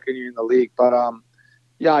 my second year in the league, but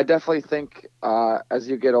yeah, I definitely think as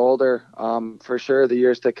you get older, for sure, the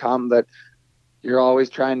years to come, that you're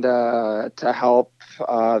always trying to help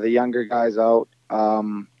the younger guys out.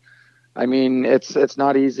 I mean, it's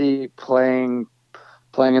not easy playing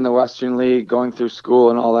in the Western League, going through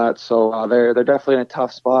school and all that. So they're definitely in a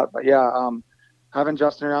tough spot. But yeah, having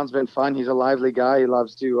Justin around's been fun. He's a lively guy. He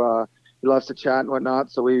loves to chat and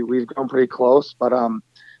whatnot. So we've grown pretty close. But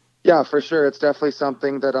yeah, for sure, it's definitely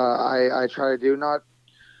something that I try to do.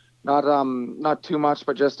 Not too much,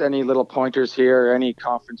 but just any little pointers here, or any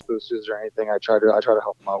conference boosters or anything. I try to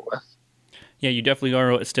help them out with. Yeah, you definitely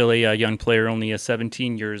are still a young player, only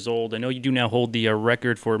 17 years old. I know you do now hold the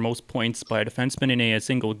record for most points by a defenseman in a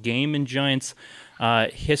single game in Giants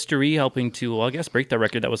history, helping to, well, I guess, break that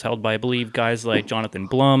record that was held by, I believe, guys like Jonathan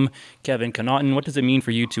Blum, Kevin Connaughton. What does it mean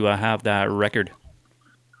for you to have that record?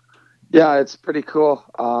 Yeah, it's pretty cool.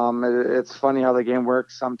 It's funny how the game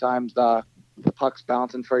works. Sometimes the puck's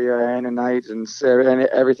bouncing for you in a night, and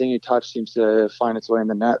everything you touch seems to find its way in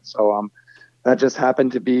the net. So that just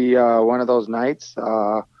happened to be one of those nights.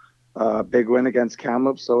 Big win against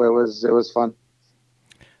Kamloops, so it was fun.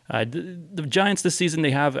 The Giants this season,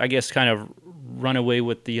 they have, I guess, kind of run away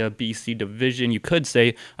with the BC division, you could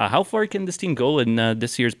say. How far can this team go in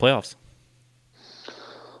this year's playoffs?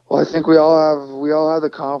 Well, I think we all have the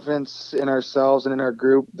confidence in ourselves and in our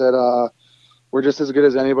group that we're just as good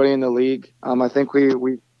as anybody in the league. I think we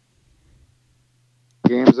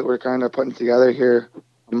games that we're kind of putting together here.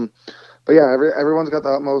 But yeah, everyone's got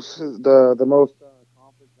the most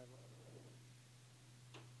confidence.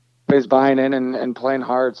 Everybody's buying in and playing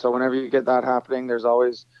hard. So whenever you get that happening, there's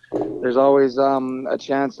always a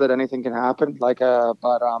chance that anything can happen. But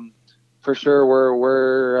for sure,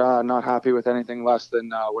 we're not happy with anything less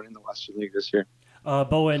than winning the Western League this year.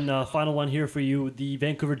 Bowen, final one here for you. The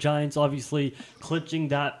Vancouver Giants obviously clinching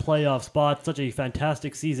that playoff spot. Such a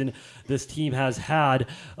fantastic season this team has had.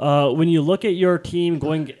 When you look at your team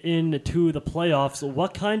going into the playoffs,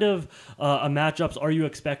 what kind of matchups are you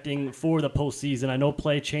expecting for the postseason? I know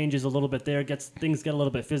play changes a little bit there, things get a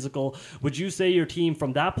little bit physical. Would you say your team,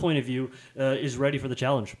 from that point of view, is ready for the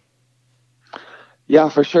challenge? Yeah,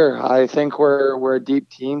 for sure. I think we're a deep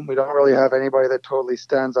team. We don't really have anybody that totally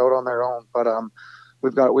stands out on their own, but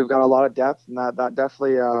we've got a lot of depth, and that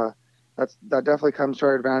definitely comes to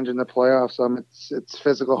our advantage in the playoffs. It's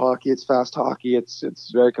physical hockey, it's fast hockey, it's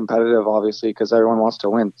very competitive, obviously, because everyone wants to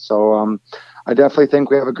win. So I definitely think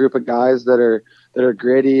we have a group of guys that are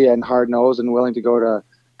gritty and hard nosed and willing to go to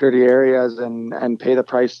dirty areas and pay the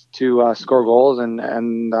price to score goals, and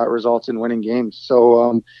that results in winning games.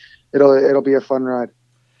 So it'll be a fun ride.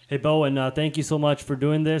 Hey, Bowen, thank you so much for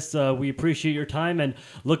doing this. We appreciate your time and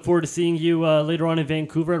look forward to seeing you later on in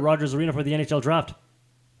Vancouver at Rogers Arena for the NHL Draft.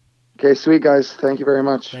 Okay, sweet, guys. Thank you very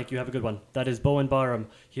much. Thank you. Have a good one. That is Bowen Byram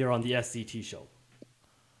here on the SCT show.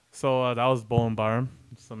 So that was Bowen Byram.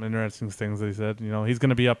 Some interesting things that he said. You know, he's going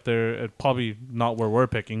to be up there at probably not where we're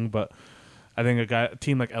picking, but I think a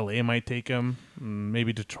team like LA might take him.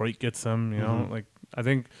 Maybe Detroit gets him. You know, like I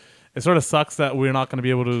think it sort of sucks that we're not going to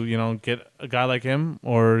be able to, you know, get a guy like him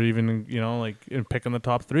or even, you know, like pick in the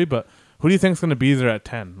top 3. But who do you think is going to be there at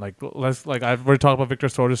 10? We're talking about Victor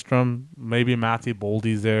Soderstrom, maybe Matthew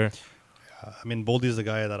Boldy's there. I mean, Boldy's the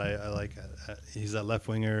guy that I like. He's that left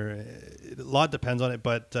winger. A lot depends on it,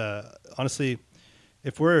 but honestly,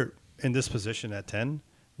 if we're in this position at 10,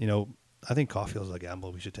 you know, I think Caulfield's a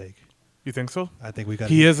gamble we should take. You think so? I think we got.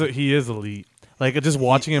 He is elite. Like just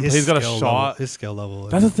watching him play, he's got a shot. His skill level.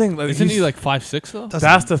 That's the thing. Like, Isn't he like 5'6" though?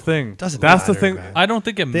 That's the thing. That's the thing. Man. I don't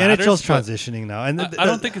think it the matters. NHL's transitioning now, and I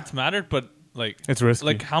don't think it's mattered, but like it's risky.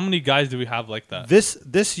 Like how many guys do we have like that? This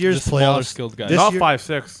year's playoffs, skilled guys. Not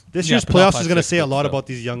 5'6". This year's playoffs is going to say a lot about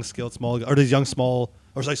these young skilled small or these young small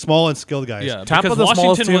or like small and skilled guys. Yeah, Tampa's the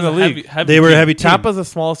smallest team in the league. They were a heavy team. Tampa's the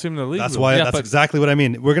smallest team in the league. That's why. That's exactly what I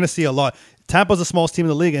mean. We're going to see a lot. Tampa's the smallest team in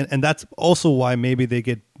the league, and that's also why maybe they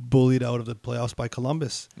get bullied out of the playoffs by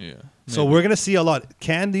Columbus. Yeah. So we're going to see a lot.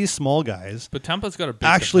 Can these small guys But Tampa's got a big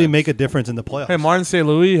actually defense. make a difference in the playoffs? Hey, Martin St.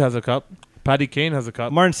 Louis has a cup. Patty Kane has a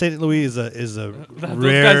cup. Martin St. Louis is a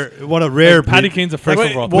rare guys, one of rare. Patty Kane's a first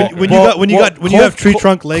overall. When you have tree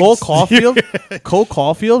trunk legs. Cole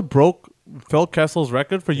Caulfield broke Phil Kessel's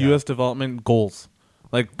record for U.S. development goals,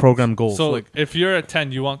 like program goals. So like if you're at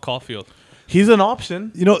 10, you want Caulfield. He's an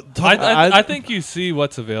option. You know, I think you see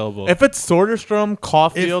what's available. If it's Soderstrom,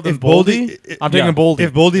 Caulfield, and Boldy, I'm taking Boldy.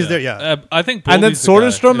 If Boldy's there, yeah. I think and then Boldy's the guy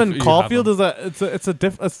Soderstrom if and you Caulfield have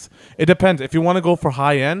is it depends. If you want to go for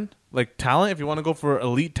high end like talent, if you want to go for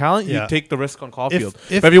elite talent, you take the risk on Caulfield.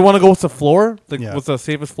 But if you want to go with the floor, what's the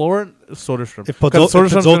safest floor, Soderstrom. If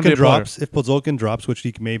Podzolkin drops, which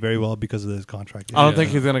he may very well because of his contract. I don't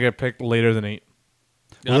think he's gonna get picked later than 8.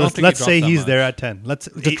 Well, let's say he's there at 10.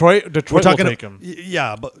 Detroit will talking take him.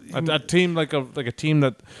 Yeah, but a team like a team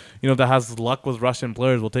that that has luck with Russian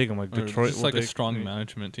players will take him. Like Detroit, just like a strong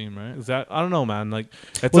management team, right? Is that I don't know, man. Like,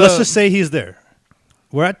 let's just say he's there.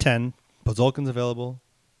 We're at 10. Podzolkin's available.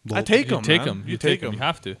 I take him. You take him. You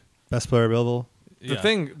have to. Best player available. The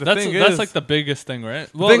thing is, that's like the biggest thing, right?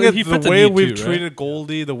 Well, the thing is, the way we've treated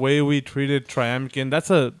Goldie, the way we treated Triamkin,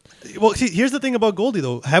 well. See, here's the thing about Goldie,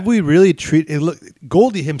 though. Have we really treated? Look,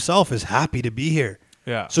 Goldie himself is happy to be here.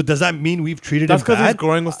 Yeah. So does that mean we've treated him bad? That's because he's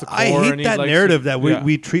growing with the core. I hate that narrative that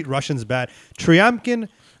we treat Russians bad. Triamkin.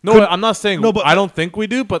 No, I'm not saying. No, but I don't think we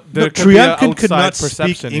do. But there Triamkin could not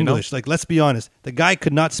speak speak English. Like, let's be honest. The guy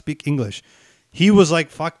could not speak English. He was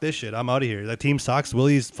like, "Fuck this shit. I'm out of here. The team sucks.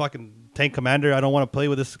 Willie's fucking tank commander. I don't want to play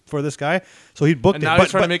with this guy." So he booked and it. Now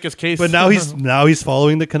he's trying to make his case. But now he's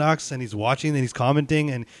following the Canucks and he's watching and he's commenting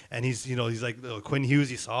and he's he's like Quinn Hughes.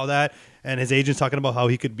 He saw that and his agent's talking about how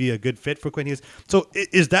he could be a good fit for Quinn Hughes. So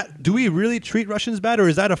do we really treat Russians bad, or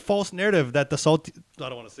is that a false narrative that the Salty? I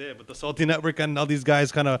don't want to say it, but the Salty Network and all these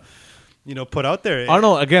guys kind of put out there? I don't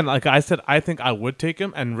know. Again, like I said, I think I would take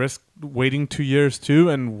him and risk waiting 2 years too,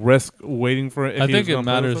 and risk waiting for it. I think it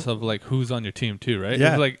matters of like who's on your team too, right?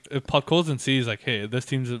 Yeah. It's like if Podkolzin sees like, hey, this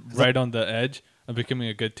team's right on the edge of becoming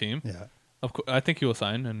a good team. Yeah. Of course, I think he will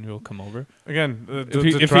sign and he'll come over. Again,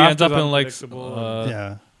 if he ends up in like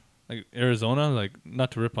like Arizona, like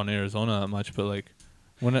not to rip on Arizona that much, but like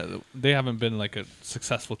when they haven't been like a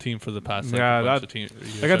successful team for the past bunch of teams.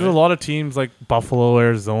 Like there's a lot of teams like Buffalo,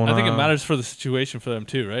 Arizona. I think it matters for the situation for them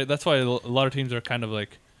too, right? That's why a lot of teams are kind of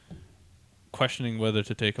like questioning whether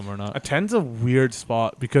to take him or not. A 10's a weird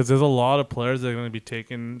spot because there's a lot of players that are going to be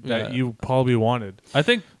taken that you probably wanted. I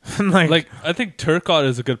think I think Turcotte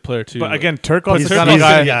is a good player too. But again, Turcotte's the kind of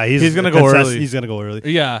guy. Yeah, he's going to go early. He's going to go early.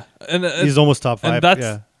 Yeah, and he's almost top 5.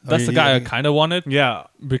 That's the guy I kind of wanted. Yeah,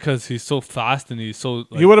 because he's so fast and he's so.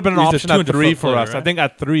 He would have been an option at 3 for us. Right? I think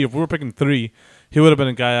at 3, if we were picking 3, he would have been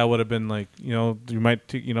a guy I would have been like, you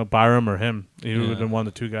might Byram or him. He would have been one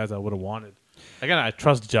of the 2 guys I would have wanted. Again, I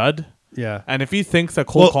trust Judd. Yeah, and if he thinks that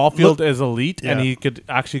Cole Caulfield is elite and he could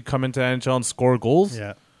actually come into NHL and score goals,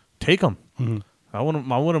 take him. Mm-hmm. I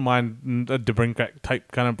wouldn't mind a DeBrink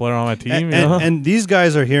type kind of player on my team. And these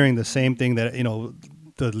guys are hearing the same thing that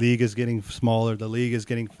the league is getting smaller, the league is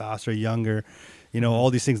getting faster, younger.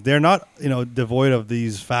 All these things. They're not devoid of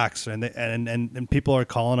these facts, and people are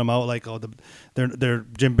calling them out like, they're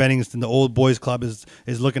Jim Bennings and the old boys club is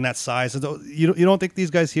looking at size. So you don't think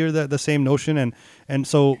these guys hear the same notion and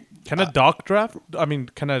so. Can a Doc draft? I mean,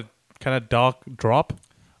 can a Doc drop?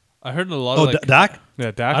 I heard a lot of like Dak.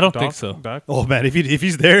 Yeah, Dak. I don't think so. Dak? Oh man, if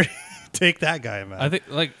he's there, take that guy, man. I think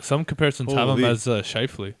like some comparisons have him as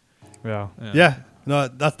Scheifele. Yeah. No,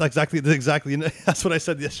 that's exactly. That's what I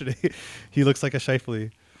said yesterday. He looks like a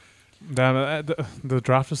Scheifele. Damn, the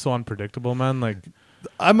draft is so unpredictable, man. Like,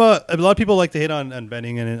 a lot of people like to hate on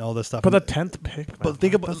Benning and all this stuff. But the 10th pick, man, but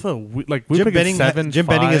think about Jim Benning. 7, Jim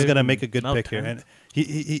 5, Benning is going to make a good pick 10th. here, and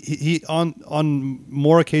he on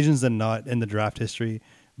more occasions than not in the draft history,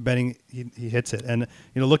 Benning he hits it. And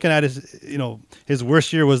looking at his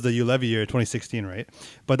worst year was the Ulevy year, 2016, right?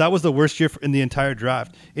 But that was the worst year in the entire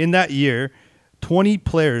draft. In that year, 20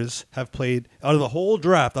 players have played out of the whole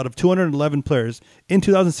draft. Out of 211 players in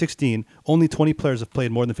 2016, only 20 players have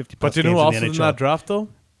played more than 50 plus games in the NHL. But you know who else was in that draft though?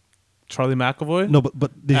 Charlie McAvoy. No,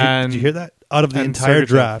 but did you hear that? Out of the entire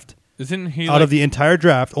draft, Isn't he out like, of the entire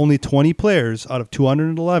draft, only 20 players out of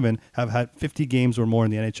 211 have had 50 games or more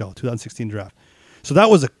in the NHL, 2016 draft. So that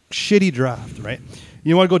was a shitty draft, right?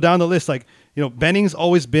 You want to go down the list, like, you know, Benning's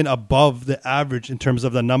always been above the average in terms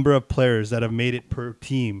of the number of players that have made it per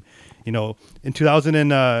team. You know, in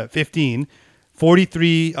 2015,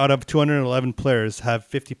 43 out of 211 players have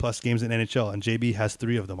 50-plus games in NHL, and JB has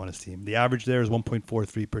 3 of them on his team. The average there is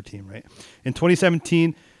 1.43 per team, right? In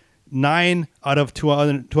 2017, 9 out of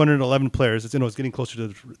 211 players, it's getting closer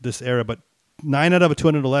to this era, but 9 out of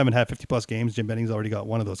 211 had 50-plus games. Jim Benning's already got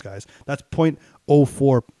one of those guys. That's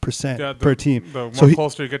 0.04% per team. The more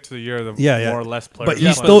closer you get to the year, the more or less players.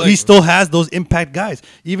 But he still has those impact guys.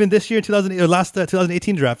 Even this year,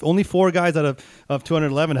 2018 draft, only 4 guys out of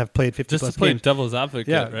 211 have played 50-plus games. Just to play devil's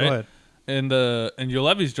advocate, right? Go ahead. In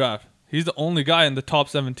Juolevi's draft, he's the only guy in the top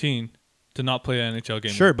 17 to not play an NHL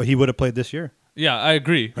game. Sure, but he would have played this year. Yeah, I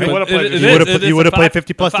agree. He would have played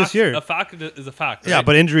 50-plus this year. A fact is a fact. Right? Yeah,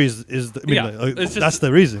 but injuries is that's the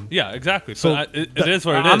reason. Yeah, exactly. So it is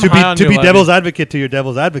what it is. To be devil's advocate to your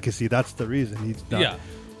devil's advocate, that's the reason. He's not,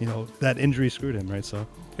 that injury screwed him, right? So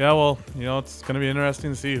yeah, well, it's going to be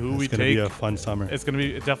interesting to see who we take. It's going to be a fun summer. It's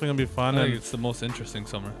definitely going to be fun. I think it's the most interesting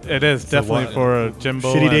summer. It is definitely for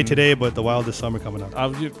Jimbo. Shitty day today, but the wildest summer coming up.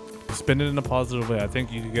 I'll spin it in a positive way. I think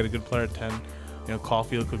you could get a good player at 10.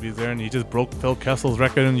 Caulfield could be there, and he just broke Phil Kessel's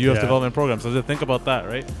record in the U.S. development program. So just think about that,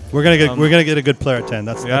 right? We're gonna get a good player at 10.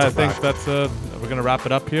 That's I think that's we're gonna wrap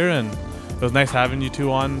it up here, and it was nice having you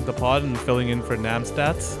two on the pod and filling in for Nam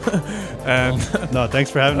stats. No,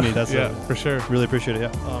 thanks for having me. That's for sure. Really appreciate it.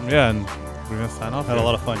 Yeah. And we're gonna sign off. Had a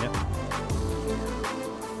lot of fun. Yeah.